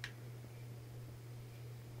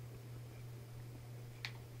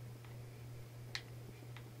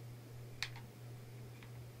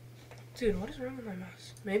 Dude, what is wrong with my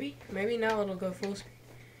mouse? Maybe now it'll go full screen.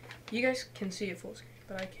 You guys can see it full screen,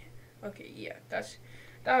 but I can't. Okay, yeah, that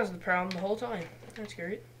was the problem the whole time. That's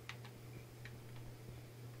great.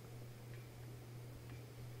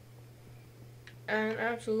 And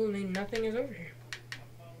absolutely nothing is over here.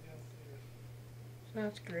 So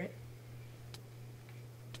that's great.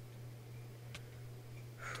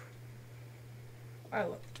 I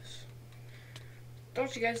love this.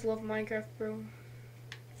 Don't you guys love Minecraft, bro?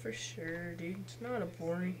 For sure, dude. It's not a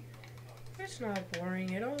boring. It's not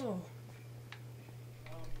boring at all.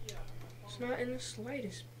 It's not in the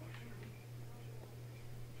slightest.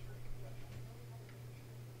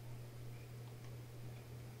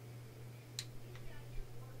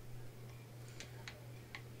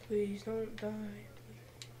 Please don't die.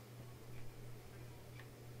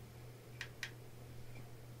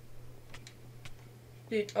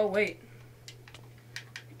 Dude, oh wait.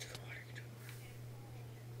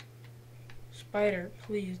 Spider,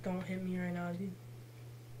 please don't hit me right now, dude.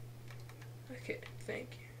 Okay, thank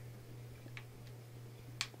you.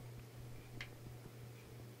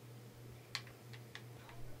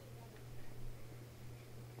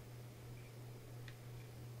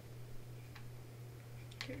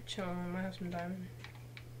 Okay, chilling. I might have some diamond.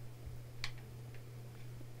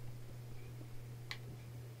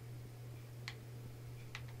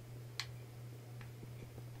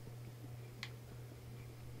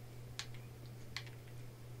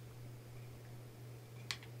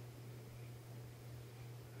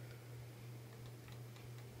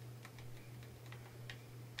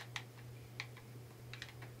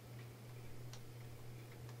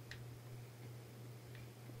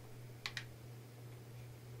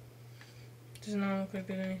 Does not look like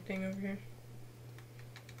there's anything over here.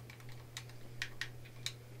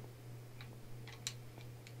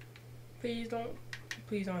 Please don't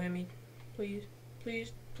hit me. Please,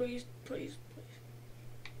 please, please, please,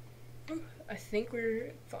 please. I think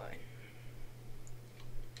we're fine.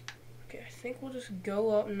 Okay, I think we'll just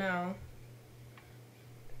go up now.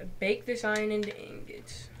 Bake this iron into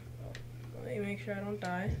ingots. Let me make sure I don't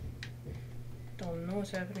die. Don't know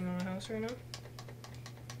what's happening on my house right now.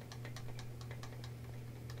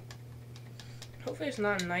 Hopefully it's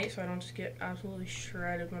not night so I don't just get absolutely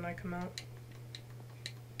shredded when I come out.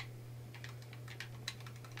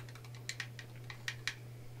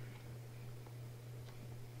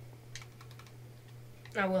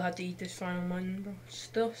 I will have to eat this final mutton, bro.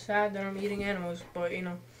 Still sad that I'm eating animals, but you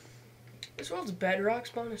know. This world's bedrock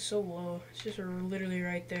spawn is so low. It's just literally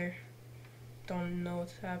right there. Don't know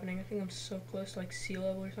what's happening. I think I'm so close to like sea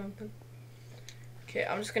level or something. Okay,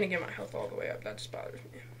 I'm just gonna get my health all the way up. That just bothers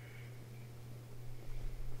me.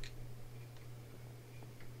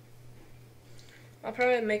 I'll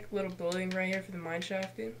probably make a little building right here for the mine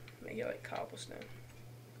shaft, dude. Make it like cobblestone.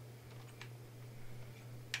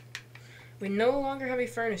 We no longer have a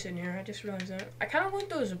furnace in here. I just realized that. I kind of want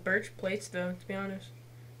those birch plates, though, to be honest.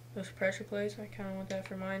 Those pressure plates. I kind of want that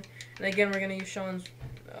for mine. And again, we're going to use Sean's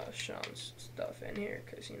stuff in here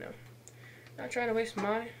because, you know, not trying to waste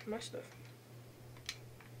my stuff.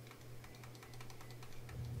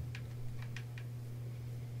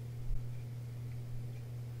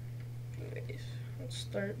 Anyways, let's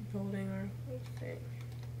start building our little thing.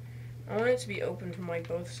 I want it to be open from like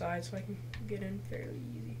both sides so I can get in fairly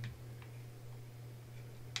easy.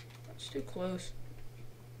 That's too close.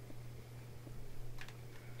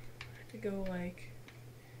 I have to go like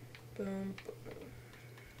boom, boom,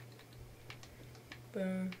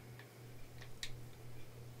 boom,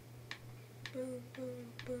 boom, boom,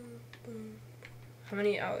 boom, boom. How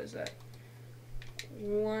many out is that?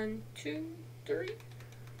 1, 2, 3.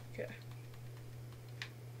 Okay.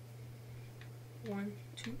 1,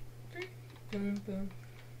 2, 3. Boom, boom, boom.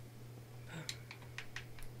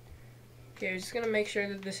 Okay, we're just gonna make sure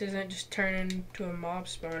that this isn't just turning into a mob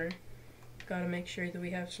spawner. Gotta make sure that we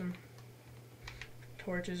have some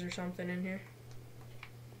torches or something in here.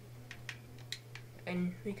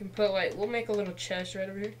 And we can put like, we'll make a little chest right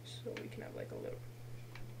over here so we can have like a little.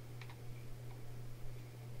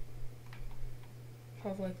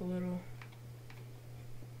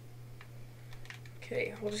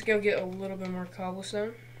 Okay, we'll just go get a little bit more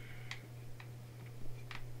cobblestone.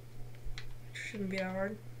 Shouldn't be that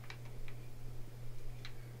hard.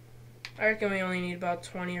 I reckon we only need about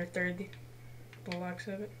 20 or 30 blocks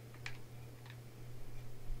of it.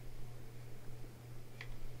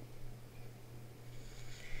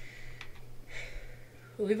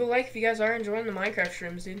 Leave a like if you guys are enjoying the Minecraft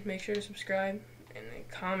streams, dude. Make sure to subscribe and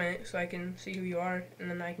comment so I can see who you are, and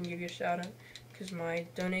then I can give you a shout out because my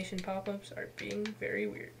donation pop-ups are being very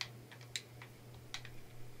weird.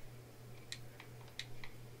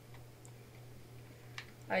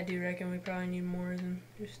 I do reckon we probably need more than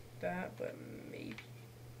just that, but maybe.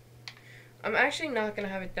 I'm actually not gonna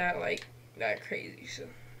have it that crazy, so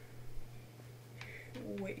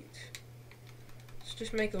wait. Let's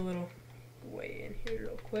just make a little way in here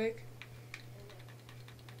real quick.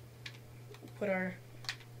 Put our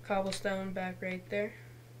cobblestone back right there,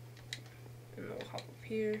 and then we'll hop up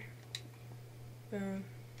here. Boom.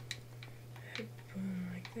 Boom,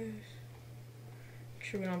 like this. Make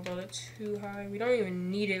sure we don't build it too high. We don't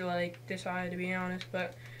even need it like this high, to be honest,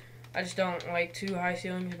 but I just don't like too high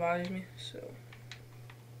ceilings. It bothers me, so.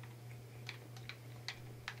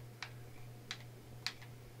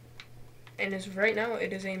 And as of right now,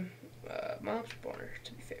 it is a mob spawner,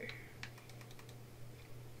 to be fair.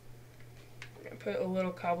 I'm gonna put a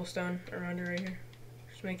little cobblestone around it right here.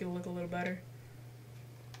 Just make it look a little better.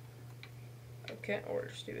 Okay, or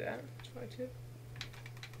just do that. That's fine too.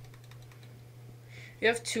 You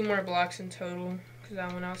have 2 more blocks in total, because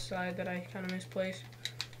that one outside that I kind of misplaced.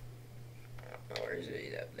 Or is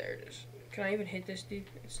it? There it is. Can I even hit this, dude?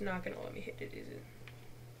 It's not gonna let me hit it, is it?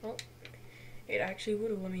 Oh, it actually would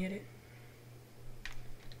have let me hit it.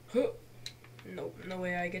 Huh. Nope, no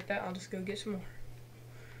way I get that. I'll just go get some more.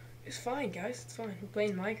 It's fine, guys. It's fine. We're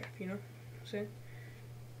playing Minecraft, you know what I'm saying?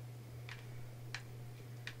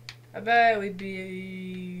 I bet we'd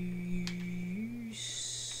be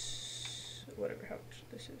whatever, how much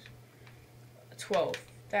this is. 12.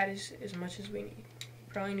 That is as much as we need.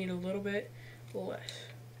 Probably need a little bit less,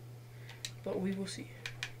 but we will see.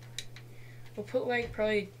 We'll put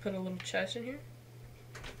probably put a little chest in here.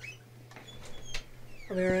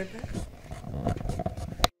 I'll be right back.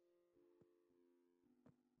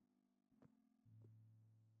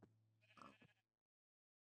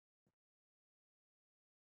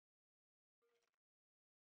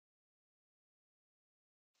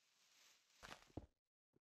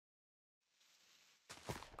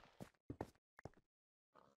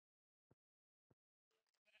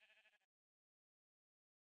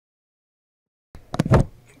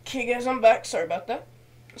 Okay, guys, I'm back. Sorry about that.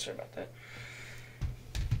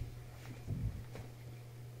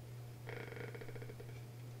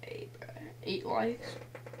 8 likes,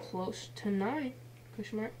 close to 9.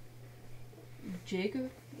 Question mark.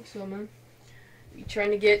 Jacob, what's up, man? You trying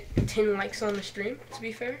to get 10 likes on the stream? To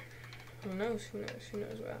be fair, who knows? Who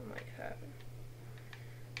knows what might happen?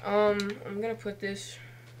 I'm gonna put this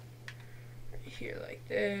right here like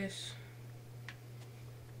this.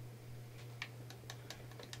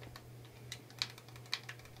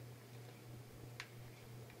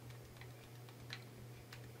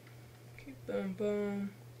 Okay, boom,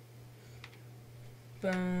 boom.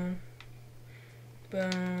 Boom.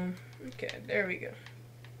 Boom. Okay, there we go.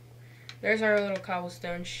 There's our little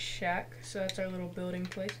cobblestone shack. So that's our little building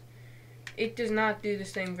place. It does not do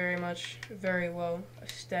this thing very well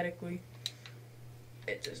aesthetically.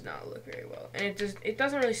 It does not look very well, and it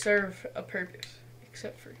doesn't really serve a purpose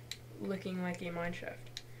except for looking like a mine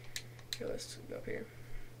shaft. Okay, let's go up here.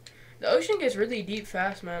 The ocean gets really deep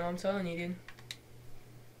fast, man. I'm telling you, dude.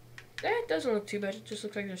 That doesn't look too bad. It just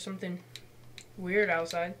looks like there's something weird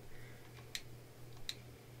outside.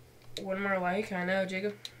 One more like, I know,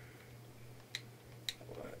 Jacob.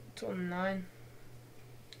 9.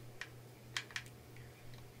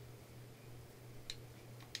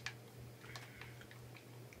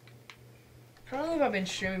 How long have I been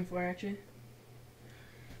streaming for, actually?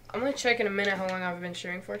 I'm gonna check in a minute how long I've been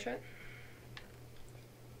streaming for, chat.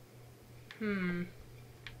 Nothing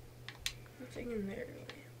in there, really.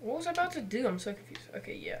 What was I about to do? I'm so confused.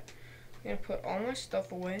 Okay, yeah. I'm gonna put all my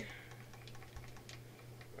stuff away.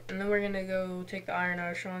 And then we're gonna go take the iron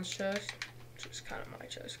out of Sean's chest. Which is kind of my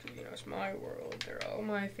chest, because, you know, it's my world. They're all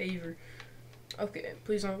my favor. Okay,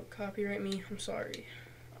 please don't copyright me. I'm sorry.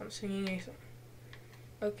 I'm singing a song.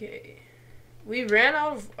 Okay. We ran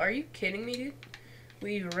out of... Are you kidding me, dude?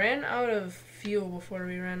 We ran out of fuel before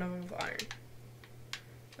we ran out of iron.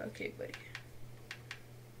 Okay, buddy.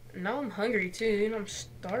 Now I'm hungry, too, dude. I'm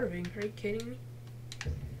starving. Are you kidding me?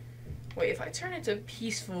 Wait, if I turn it to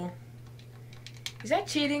peaceful... Is that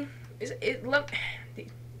cheating? Is it...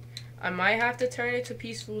 Dude, I might have to turn it to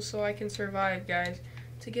peaceful so I can survive, guys.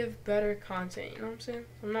 To give better content, you know what I'm saying?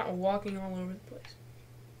 I'm not walking all over the place.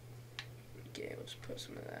 Okay, let's put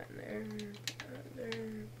some of that in there. Put that there.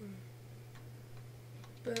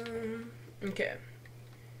 Boom. Boom. Okay.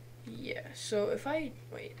 Yeah, so if I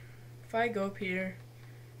go up here,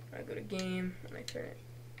 I go to game, and I turn it.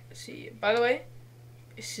 See, by the way,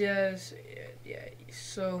 it says, yeah,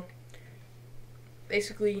 so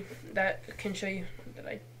basically that can show you that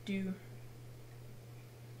I do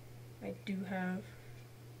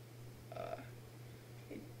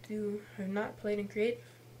have not played in creative,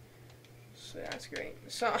 so that's great.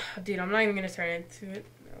 So, dude, I'm not even gonna turn into it.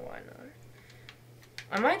 No, why not?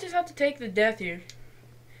 I might just have to take the death here.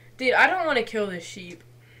 Dude, I don't want to kill this sheep.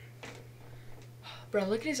 Bro,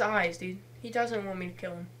 look at his eyes, dude. He doesn't want me to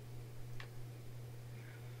kill him.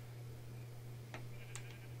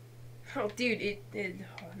 Oh, dude, oh,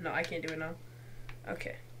 no, I can't do it now.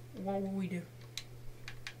 Okay, what will we do?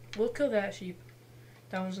 We'll kill that sheep.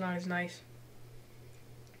 That one's not as nice.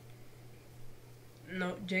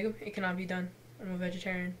 No, Jacob, it cannot be done. I'm a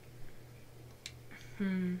vegetarian.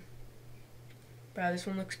 Bro, this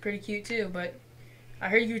one looks pretty cute too, but I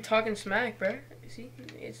heard you talking smack, bro. See,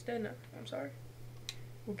 it's dead now. I'm sorry.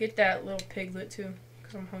 We'll get that little piglet too,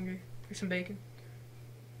 because I'm hungry for some bacon.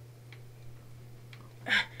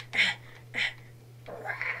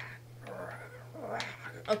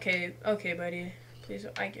 Okay, buddy. Please,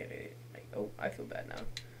 I get it. Oh, I feel bad now.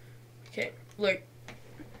 Okay, look.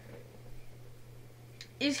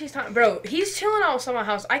 Is his time, bro? He's chilling outside my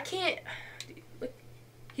house. I can't. Look,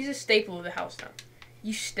 he's a staple of the house now.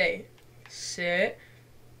 You stay. Sit.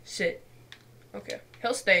 Okay,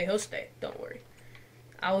 he'll stay. Don't worry.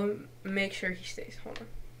 I will make sure he stays. Hold on.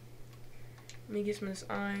 Let me get some of this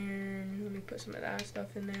iron. Let me put some of that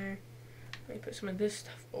stuff in there. Let me put some of this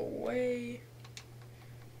stuff away.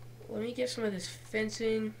 Let me get some of this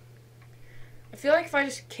fencing. I feel like if I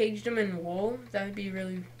just caged him in wool, that would be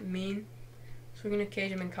really mean. So we're going to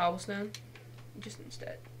cage him in cobblestone. Just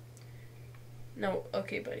instead. No,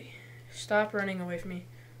 okay, buddy. Stop running away from me.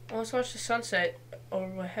 Oh, let's watch the sunset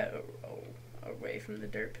away from the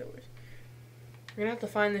dirt pillars. We're going to have to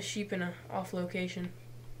find the sheep in an off location.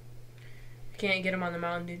 Can't get him on the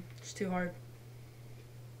mountain, dude. It's too hard.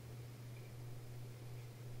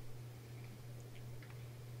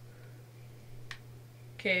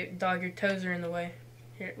 Okay, dog, your toes are in the way.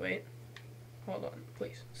 Here, wait. Hold on,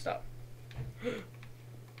 please. Stop.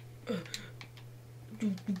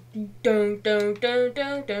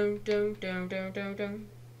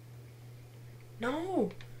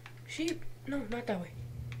 No! Sheep! No, not that way.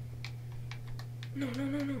 No.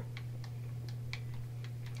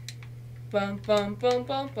 Bum.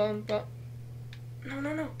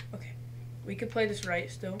 No. Okay. We could play this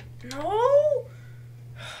right still. No!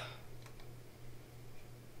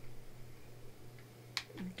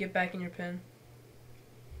 Get back in your pen.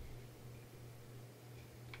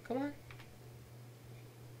 Come on.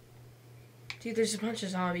 Dude, there's a bunch of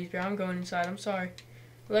zombies, bro. I'm going inside. I'm sorry.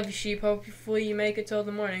 I love you, sheep. Hopefully you make it till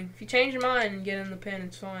the morning. If you change your mind and get in the pen,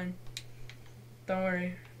 it's fine. Don't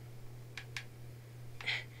worry.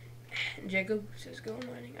 Jacob says go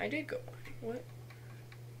mining. I did go mining. What?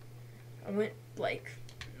 I went, like,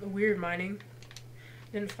 weird mining.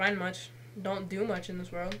 Didn't find much. Don't do much in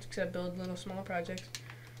this world except build little small projects.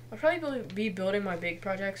 I'll probably be building my big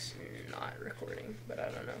projects, not recording, but I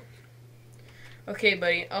don't know. Okay,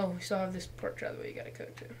 buddy. Oh, we still have this pork chop that we gotta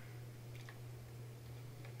cook too.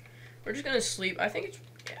 We're just gonna sleep. I think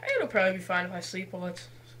it'll probably be fine if I sleep while it's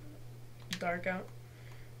dark out.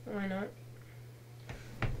 Why not?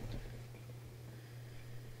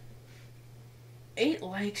 8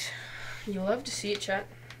 likes. You love to see it, chat,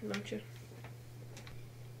 don't you?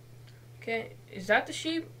 Okay, is that the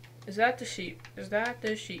sheep? Is that the sheep? Is that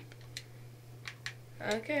the sheep?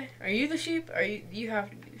 Okay, are you the sheep? Are you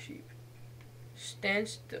have to be the sheep. Stand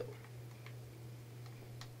still.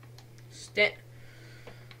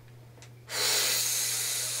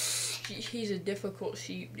 He's a difficult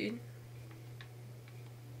sheep, dude.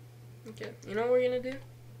 Okay, you know what we're gonna do?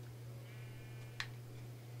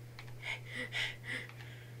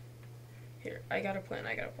 Here, I got a plan.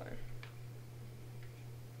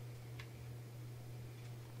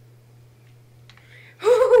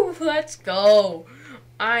 Let's go.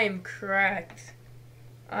 I'm cracked,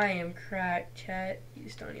 chat. You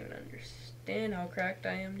just don't even understand how cracked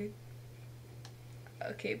I am, dude.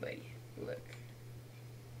 Okay, buddy. Look.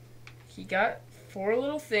 He got 4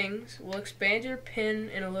 little things. We'll expand your pin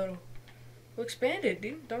in a little. We'll expand it,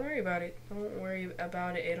 dude. Don't worry about it. Don't worry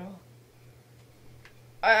about it at all.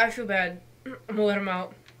 I feel bad. I'm gonna let him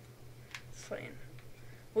out. It's fine.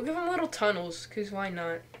 We'll give him little tunnels, because why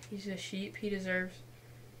not? He's a sheep. He deserves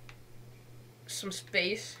some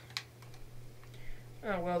space.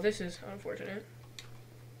 Oh, well, this is unfortunate.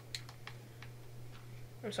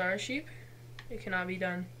 I'm sorry, sheep. It cannot be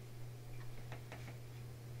done.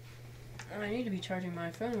 I need to be charging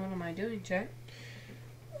my phone. What am I doing, chat?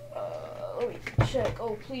 Let me check.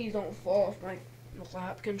 Oh, please don't fall off my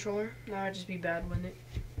lap controller. That would just be bad, wouldn't it?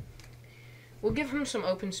 We'll give him some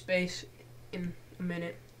open space in a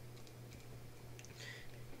minute.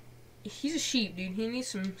 He's a sheep, dude. He needs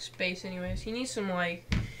some space anyways. He needs some,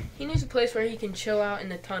 like, he needs a place where he can chill out in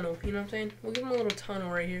the tunnel. You know what I'm saying? We'll give him a little tunnel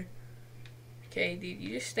right here. Okay, dude. You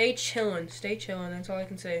just stay chilling. Stay chilling. That's all I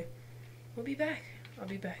can say. We'll be back. I'll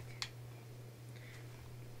be back.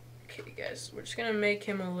 Okay, guys. We're just going to make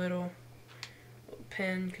him a little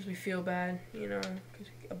pen because we feel bad, you know, because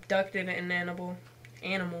we abducted an animal.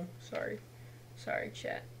 Sorry,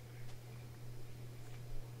 chat.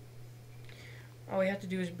 All we have to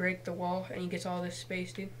do is break the wall, and he gets all this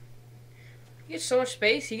space, dude. He gets so much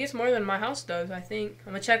space. He gets more than my house does, I think.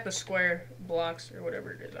 I'm gonna check the square blocks or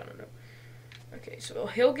whatever it is. I don't know. Okay, so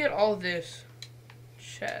he'll get all this,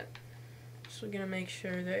 chat. So we're gonna make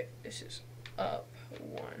sure that this is up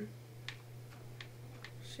 1.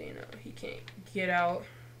 So, you know, he can't get out.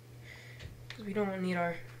 Because we don't need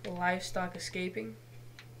our livestock escaping.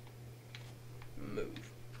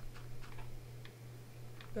 Move.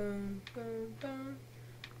 Boom, boom, boom,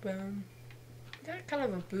 boom. Got kind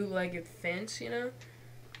of a bootlegged fence, you know?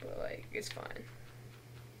 But, like, it's fine.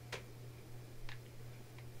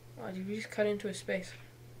 Oh, did we just cut into a space?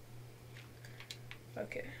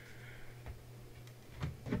 Okay.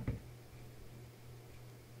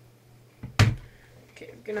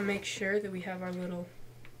 Okay, we're gonna make sure that we have our little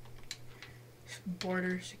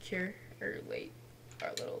border secure, or wait,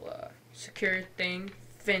 our little secure thing,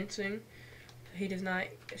 fencing, so he does not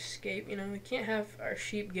escape. You know, we can't have our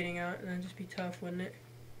sheep getting out, and that'd just be tough, wouldn't it?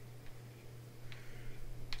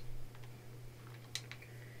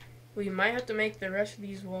 We might have to make the rest of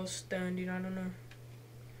these walls stone, dude. I don't know.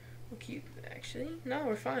 We'll keep, actually, no,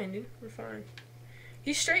 we're fine, dude. We're fine.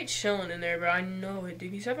 He's straight chilling in there, bro. I know it,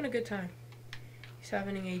 dude. He's having a good time. He's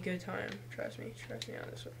having a good time. Trust me on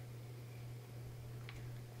this one.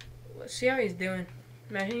 Let's see how he's doing.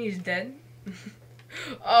 Imagine he's dead.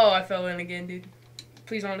 Oh, I fell in again, dude.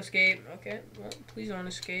 Please don't escape. Okay, well, please don't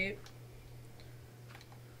escape.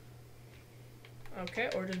 Okay,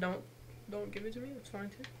 or just don't give it to me. That's fine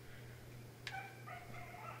too.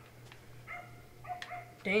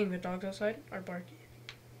 Dang, the dogs outside are barky.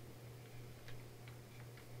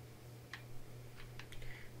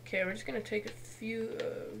 Okay, we're just gonna take a few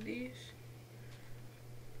of these.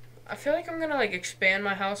 I feel like I'm gonna like expand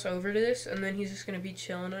my house over to this, and then he's just gonna be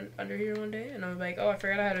chilling under here one day, and I'm like, oh, I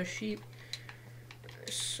forgot I had a sheep.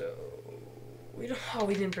 So we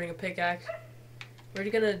didn't bring a pickaxe. We're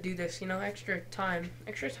gonna do this, you know, extra time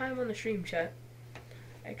on the stream, chat.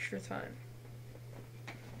 Extra time.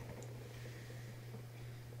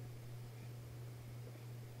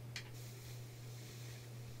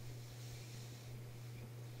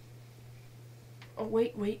 Oh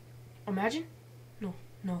wait, imagine.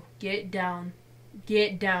 No, get down,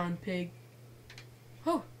 pig.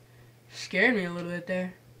 Oh, scared me a little bit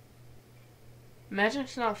there. Imagine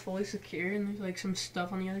it's not fully secure and there's like some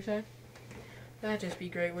stuff on the other side. That'd just be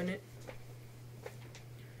great, wouldn't it?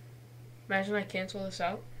 Imagine I cancel this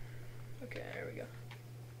out. Okay, there we go.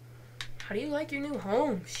 How do you like your new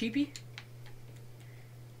home, Sheepy?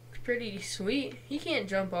 It's pretty sweet. He can't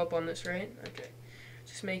jump up on this, right? Okay.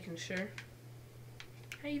 Just making sure.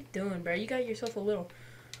 How you doing, bro? You got yourself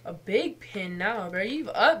a big pin now, bro. You've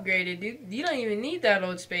upgraded, dude. You don't even need that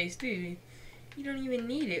old space, dude. You don't even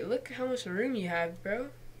need it. Look how much room you have, bro.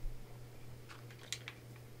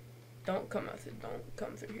 Don't come out there. Don't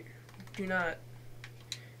come through here. Do not.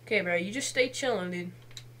 Okay, bro. You just stay chilling, dude.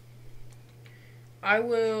 I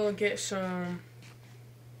will get some...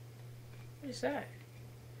 What is that?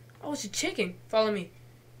 Oh, it's a chicken. Follow me.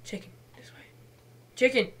 Chicken. This way.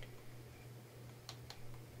 Chicken.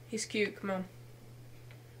 He's cute. Come on.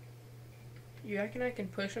 You reckon I can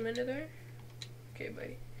push him into there? Okay,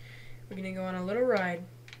 buddy. We're gonna go on a little ride.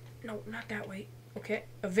 No, not that way. Okay.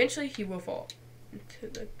 Eventually, he will fall into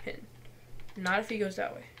the pin. Not if he goes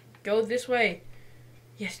that way. Go this way.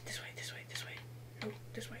 Yes, this way, this way, this way. No,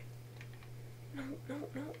 this way. No, no,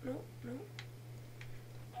 no, no, no.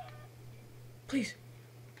 Please.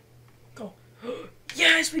 Go.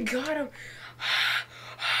 Yes, we got him.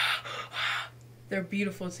 They're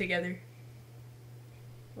beautiful together.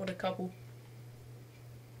 What a couple.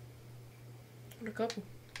 What a couple.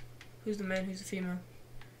 Who's the man? Who's the female?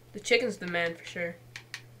 The chicken's the man for sure.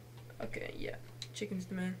 Okay, yeah. Chicken's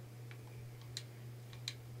the man.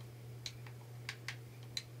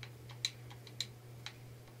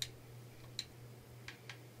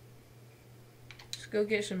 Let's go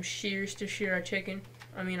get some shears to shear our chicken.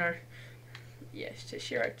 I mean yes, to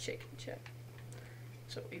shear our chicken, chat.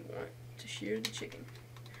 That's what we want. To shear the chicken.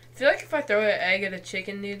 I feel like if I throw an egg at a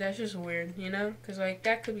chicken, dude, that's just weird, you know? Because, like,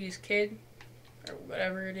 that could be his kid. Or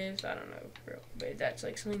whatever it is. I don't know, bro. But that's,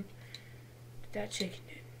 like, something that chicken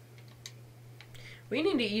did. We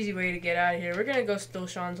need an easy way to get out of here. We're going to go steal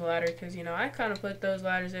Sean's ladder. Because, you know, I kind of put those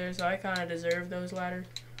ladders there. So I kind of deserve those ladders.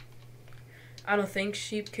 I don't think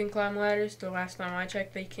sheep can climb ladders. The last time I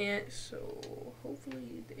checked, they can't. So,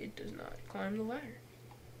 hopefully, it does not climb the ladder.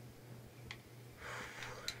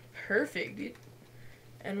 Perfect, dude.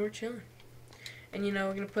 And we're chilling. And, you know,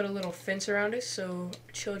 we're going to put a little fence around it so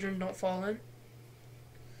children don't fall in.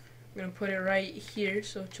 We're going to put it right here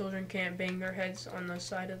so children can't bang their heads on the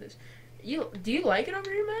side of this. Do you like it over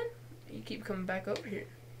here, man? You keep coming back over here.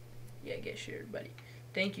 Yeah, get shared, buddy.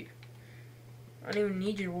 Thank you. I don't even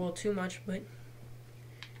need your wool too much, but,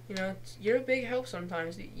 you know, you're a big help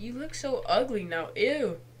sometimes. You look so ugly now.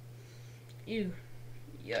 Ew. Ew.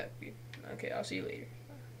 Yuck, dude. Okay, I'll see you later.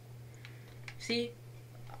 See?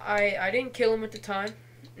 I didn't kill him at the time.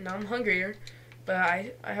 Now I'm hungrier. But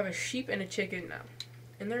I have a sheep and a chicken now.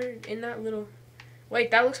 And they're in that little...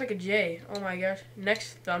 Wait, that looks like a J. Oh my gosh.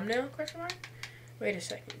 Next thumbnail? Question mark? Wait a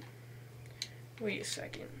second. Wait a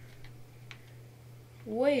second.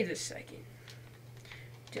 Wait a second.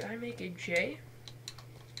 Did I make a J?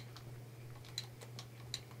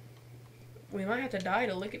 We might have to die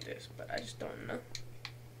to look at this, but I just don't know.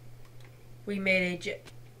 We made a J.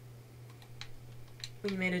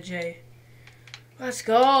 We made a J. Let's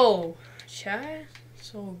go! Chat,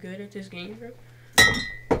 so good at this game, bro.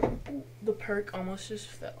 Ooh, the perk almost just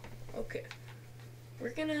fell. Okay. We're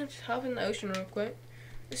gonna hop in the ocean real quick.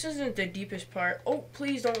 This isn't the deepest part. Oh,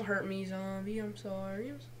 please don't hurt me, zombie. I'm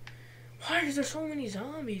sorry. Why is there so many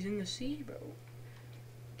zombies in the sea, bro?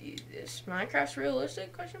 Dude, this Minecraft's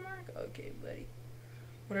realistic? Question mark? Okay, buddy.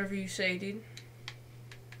 Whatever you say, dude.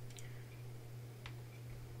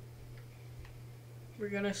 We're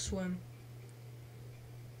gonna swim.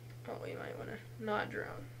 Oh, we might wanna not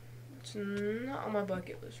drown. It's not on my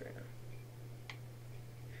bucket list right now.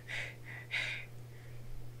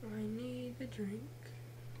 I need a drink.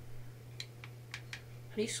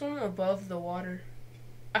 How do you swim above the water?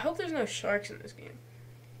 I hope there's no sharks in this game.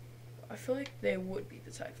 I feel like they would be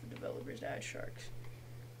the type of developers that add sharks.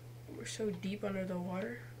 We're so deep under the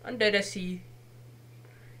water. Under the sea.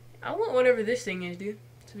 I want whatever this thing is, dude.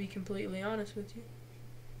 To be completely honest with you.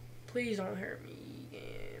 Please don't hurt me,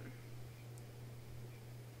 game.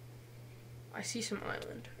 I see some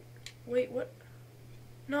island. Wait, what?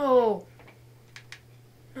 No!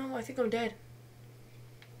 No, I think I'm dead.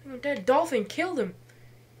 I think I'm dead. Dolphin killed him!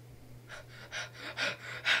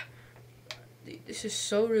 This is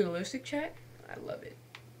so realistic, chat. I love it.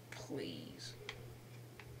 Please.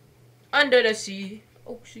 Under the sea.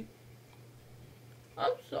 Oh, shoot.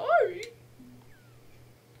 I'm sorry.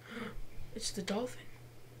 It's the dolphin.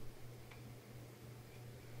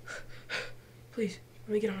 Please,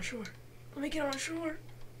 let me get on shore. Let me get on shore.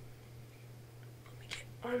 Let me get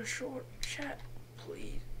on shore. Chat.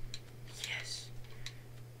 Please. Yes.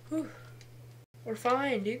 Whew. We're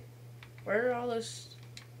fine, dude. Where are all those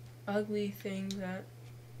ugly things at?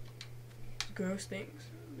 Gross things.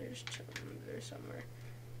 There's somewhere.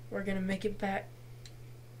 We're gonna make it back.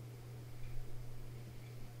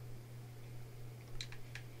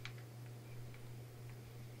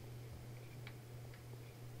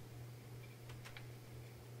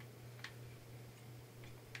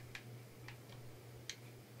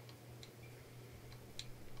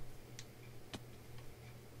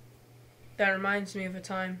 That reminds me of a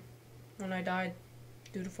time when I died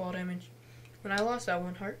due to fall damage. When I lost that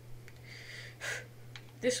one heart.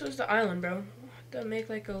 This was the island, bro. To make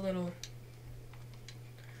like a little.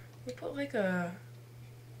 We put like a.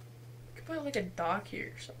 We could put like a dock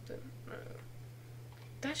here or something. I don't know.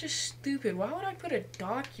 That's just stupid. Why would I put a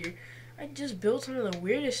dock here? I just built some of the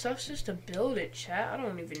weirdest stuff just to build it, chat. I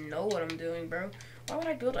don't even know what I'm doing, bro. Why would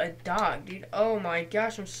I build a dock, dude? Oh my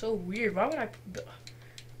gosh, I'm so weird. Why would I.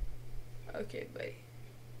 Okay, buddy.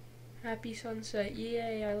 Happy sunset.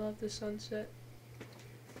 Yay, I love the sunset.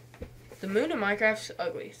 The moon in Minecraft's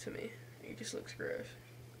ugly to me. It just looks gross.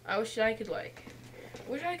 I wish I could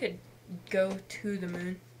go to the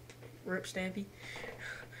moon. Rip Stampy.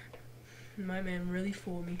 My man really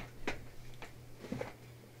fooled me.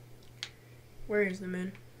 Where is the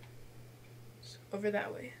moon? It's over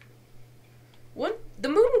that way. What? The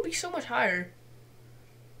moon would be so much higher.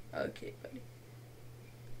 Okay, buddy.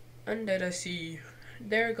 Under the sea.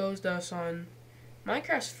 There goes the sun.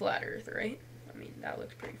 Minecraft's flat earth, right? I mean, that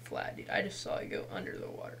looks pretty flat, dude. I just saw it go under the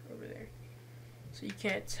water over there. So you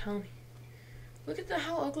can't tell me. Look at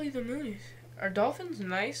how ugly the moon is. Are dolphins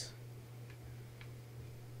nice?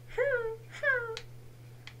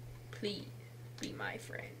 Please be my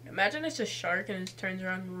friend. Imagine it's a shark and it turns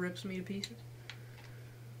around and rips me to pieces.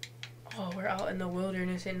 Oh, we're out in the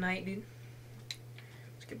wilderness at night, dude.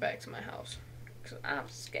 Let's get back to my house. Because I'm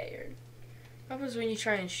scared. What happens when you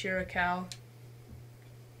try and shear a cow?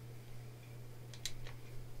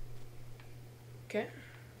 Okay.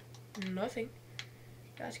 Nothing.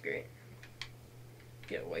 That's great.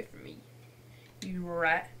 Get away from me, you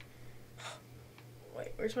rat. Wait,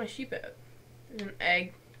 where's my sheep at? There's an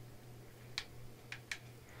egg.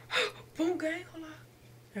 Boom, gang, hold on.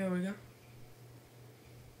 There we go.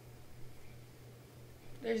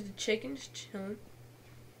 There's the chickens chilling.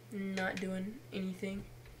 Not doing anything.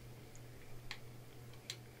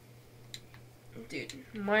 Dude,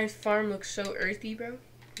 my farm looks so earthy, bro.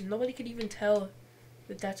 Nobody could even tell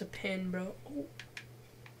that that's a pin, bro. Oh.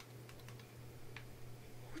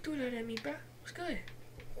 Who threw that at me, bro? What's good?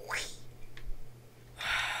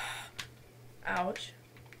 Ouch.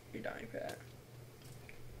 You're dying for that.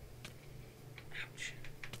 Ouch.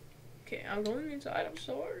 Okay, I'm going inside. I'm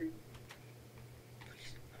sorry.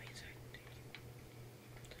 Please, let me inside. Thank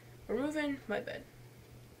you. Removing my bed.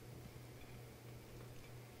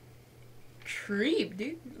 Creep,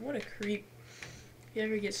 dude. What a creep. If you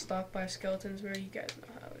ever get stalked by skeletons, bro, you guys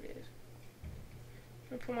know how it is.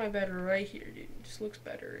 I'm gonna put my bed right here, dude. It just looks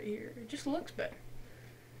better right here. It just looks better.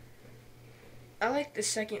 I like the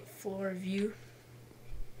second floor view.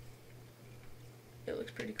 It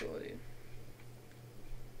looks pretty cool, dude.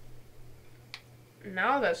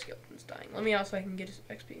 Now that skeleton's dying. Let me out so I can get his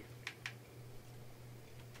XP.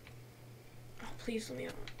 Oh, please let me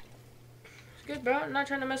out. It's good, bro. I'm not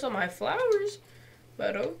trying to mess up my flowers.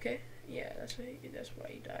 But okay. Yeah, that's why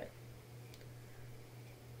he died.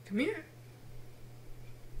 Come here.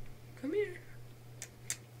 Come here.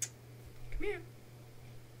 Come here.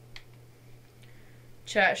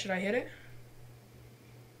 Chat, should I hit it?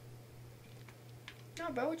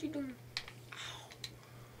 No, bro, what you doing? Ow.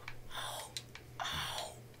 Ow.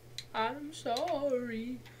 Ow. I'm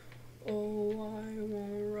sorry. Oh, I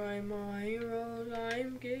won't right my wrongs.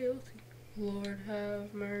 I'm guilty. Lord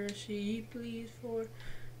have mercy, please, for...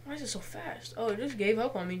 Why is it so fast? Oh, it just gave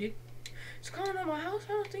up on me, dude. It's calling on my house?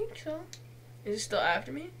 I don't think so. Is it still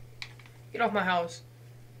after me? Get off my house.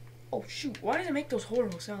 Oh, shoot. Why does it make those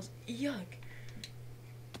horrible sounds? Yuck.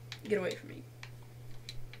 Get away from me.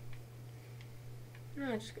 No,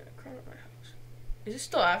 I'm just gonna crawl on my house. Is it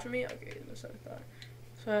still after me? Okay, that's what I thought.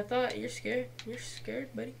 So I thought, you're scared? You're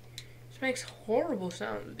scared, buddy? This makes horrible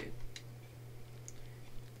sounds, dude.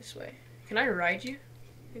 This way. Can I ride you?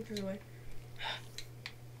 I think there's a way.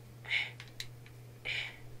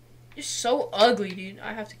 You're so ugly, dude.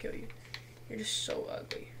 I have to kill you. You're just so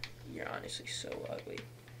ugly. You're honestly so ugly.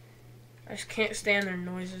 I just can't stand their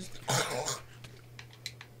noises.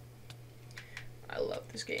 I love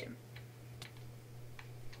this game.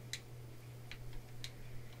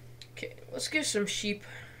 Okay, let's get some sheep.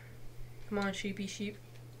 Come on, sheepy sheep.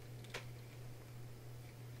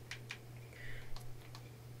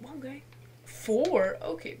 Okay. 4.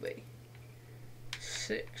 Okay, buddy.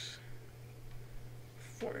 6.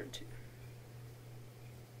 4 and 2.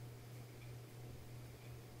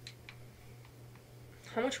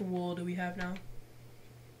 How much wool do we have now?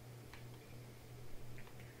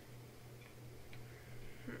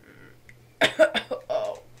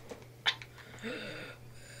 Oh.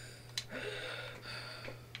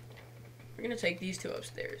 We're gonna take these 2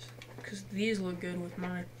 upstairs because these look good with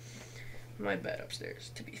my bed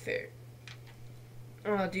upstairs. To be fair.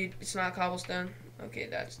 Oh, dude, it's not cobblestone. Okay,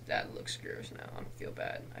 that looks gross now. I feel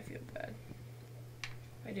bad. I feel bad.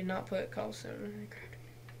 I did not put cobblestone in the crafting.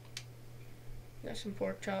 Got some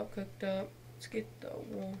pork chop cooked up. Let's get the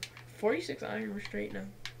wool. 46 iron. We're straight now.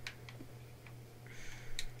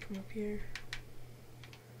 Come up here.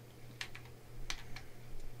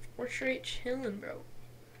 We're straight chilling, bro.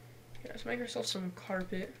 Yeah, let's make ourselves some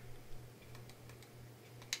carpet.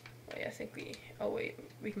 Wait, I think we... Oh, wait.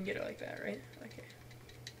 We can get it like that, right? Okay.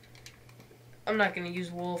 I'm not going to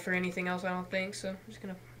use wool for anything else, I don't think, so I'm just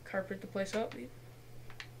going to carpet the place up, dude.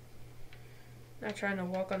 Not trying to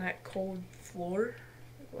walk on that cold floor.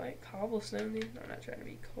 Like cobblestone, dude. I'm not trying to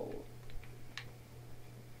be cold.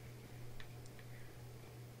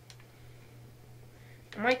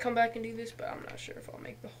 I might come back and do this, but I'm not sure if I'll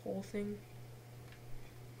make the whole thing.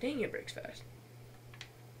 Dang, it breaks fast.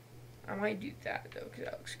 I might do that, though, because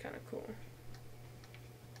that looks kind of cool.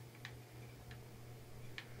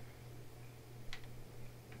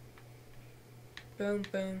 Boom,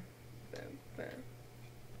 boom, boom, boom.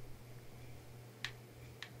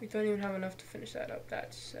 We don't even have enough to finish that up.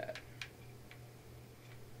 That's sad.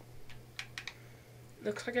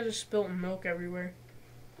 Looks like I just spilled milk everywhere.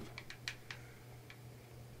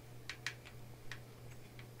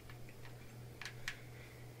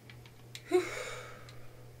 Whew.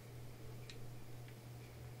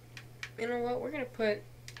 You know what? We're gonna put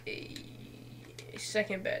a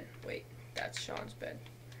second bed. Wait, that's Sean's bed.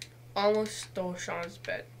 Almost stole Sean's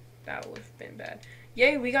bed. That would have been bad.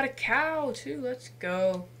 Yay, we got a cow too. Let's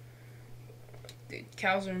go. Dude,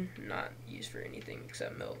 cows are not used for anything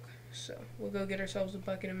except milk. So we'll go get ourselves a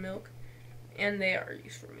bucket of milk. And they are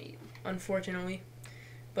used for meat, unfortunately.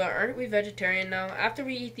 But aren't we vegetarian now? After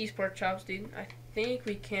we eat these pork chops, dude, I think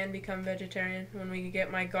we can become vegetarian when we get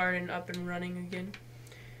my garden up and running again.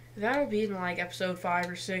 That'll be in like episode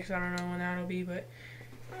 5 or 6. I don't know when that'll be, but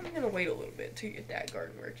I'm going to wait a little bit to get that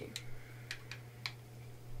garden working.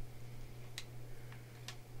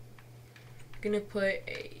 Gonna put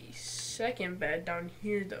a second bed down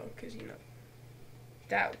here though, because you know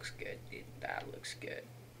that looks good, dude. That looks good,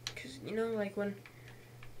 because you know, like when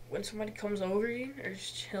somebody comes over you or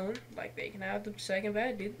just chilling, like they can have the second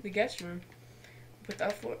bed, dude, the guest room. But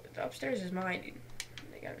the upstairs is mine, dude.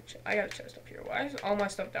 I got a chest up here. Why is all my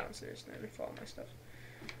stuff downstairs then? If all my stuff.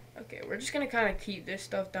 Okay, we're just gonna kind of keep this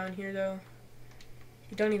stuff down here though.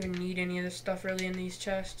 You don't even need any of this stuff really in these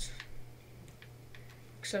chests.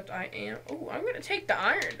 Except I am. Oh, I'm gonna take the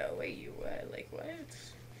iron though. Wait, you what? Like what?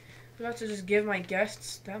 I'm about to just give my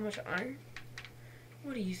guests that much iron.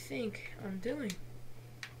 What do you think I'm doing?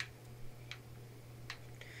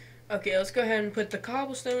 Okay, let's go ahead and put the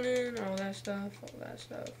cobblestone in. All that stuff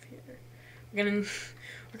here.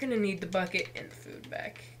 We're gonna need the bucket and the food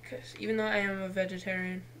back. Cause even though I am a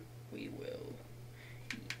vegetarian, we will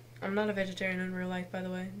eat. I'm not a vegetarian in real life, by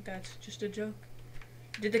the way. That's just a joke.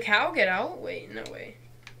 Did the cow get out? Wait, no way.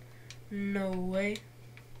 No way.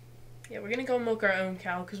 Yeah, we're gonna go milk our own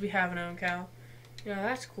cow because we have an own cow. You know,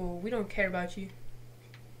 that's cool. We don't care about you.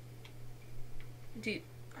 Dude,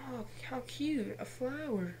 oh, how cute. A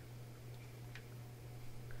flower.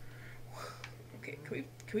 Okay, can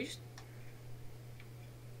we just...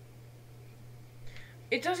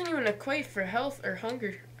 It doesn't even equate for health or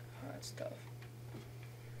hunger. Oh, that's tough.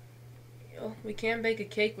 Well, we can bake a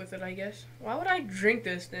cake with it, I guess. Why would I drink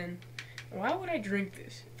this then? Why would I drink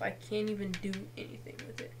this if I can't even do anything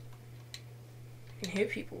with it? I can hit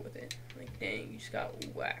people with it. Like, dang, you just got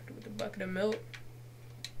whacked with a bucket of milk.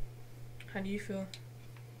 How do you feel?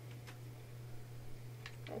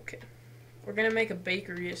 Okay. We're gonna make a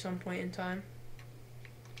bakery at some point in time.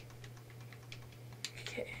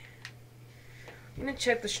 Okay. I'm gonna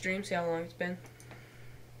check the stream, see how long it's been.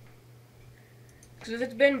 Because if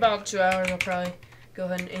it's been about 2 hours, I'll probably go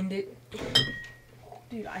ahead and end it.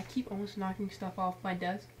 Dude, I keep almost knocking stuff off my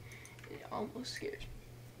desk. It almost scares me.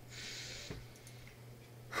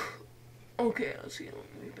 Okay, let's see how long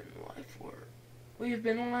we've been live for. We've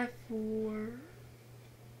been live for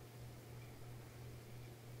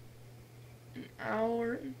an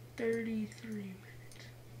hour and 33 minutes.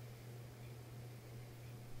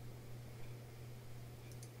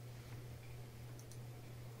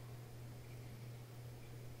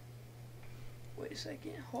 Wait a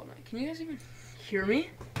second. Hold on. Can you guys even hear me?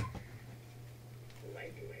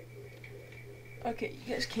 Okay,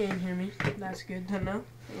 you guys can hear me. That's good to know,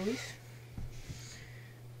 at least.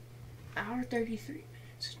 Hour 33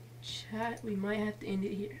 minutes. Chat, we might have to end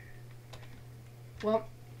it here. Well,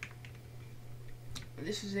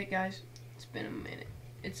 this is it, guys. It's been a minute.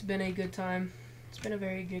 It's been a good time. It's been a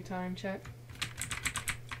very good time, chat.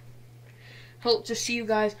 Hope to see you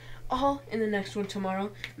guys all in the next one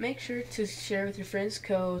tomorrow. Make sure to share with your friends,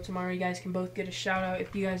 tomorrow you guys can both get a shout out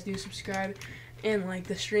if you guys do subscribe and like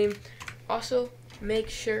the stream. Also, make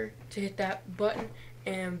sure to hit that button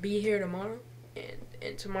and be here tomorrow. And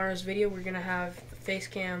in tomorrow's video, we're gonna have the face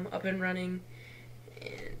cam up and running,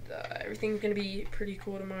 and everything's gonna be pretty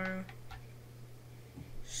cool tomorrow.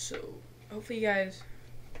 So hopefully you guys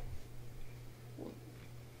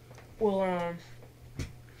will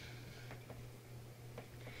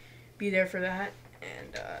be there for that,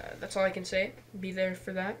 and that's all I can say. Be there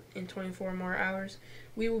for that. In 24 more hours,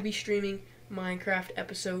 we will be streaming Minecraft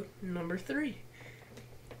episode number 3.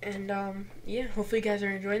 And yeah, hopefully you guys are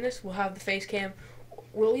enjoying this. We'll have the face cam.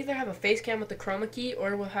 We'll either have a face cam with the chroma key,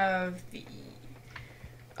 or we'll have the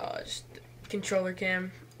just controller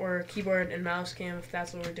cam or keyboard and mouse cam, if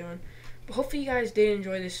that's what we're doing. But hopefully you guys did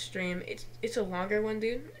enjoy this stream. It's a longer one,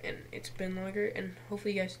 dude, and it's been longer, and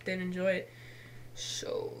hopefully you guys did enjoy it.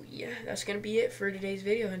 So yeah, that's gonna be it for today's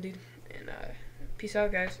video, dude. And peace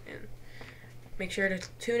out, guys, and make sure to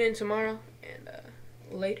tune in tomorrow, and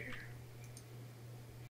later.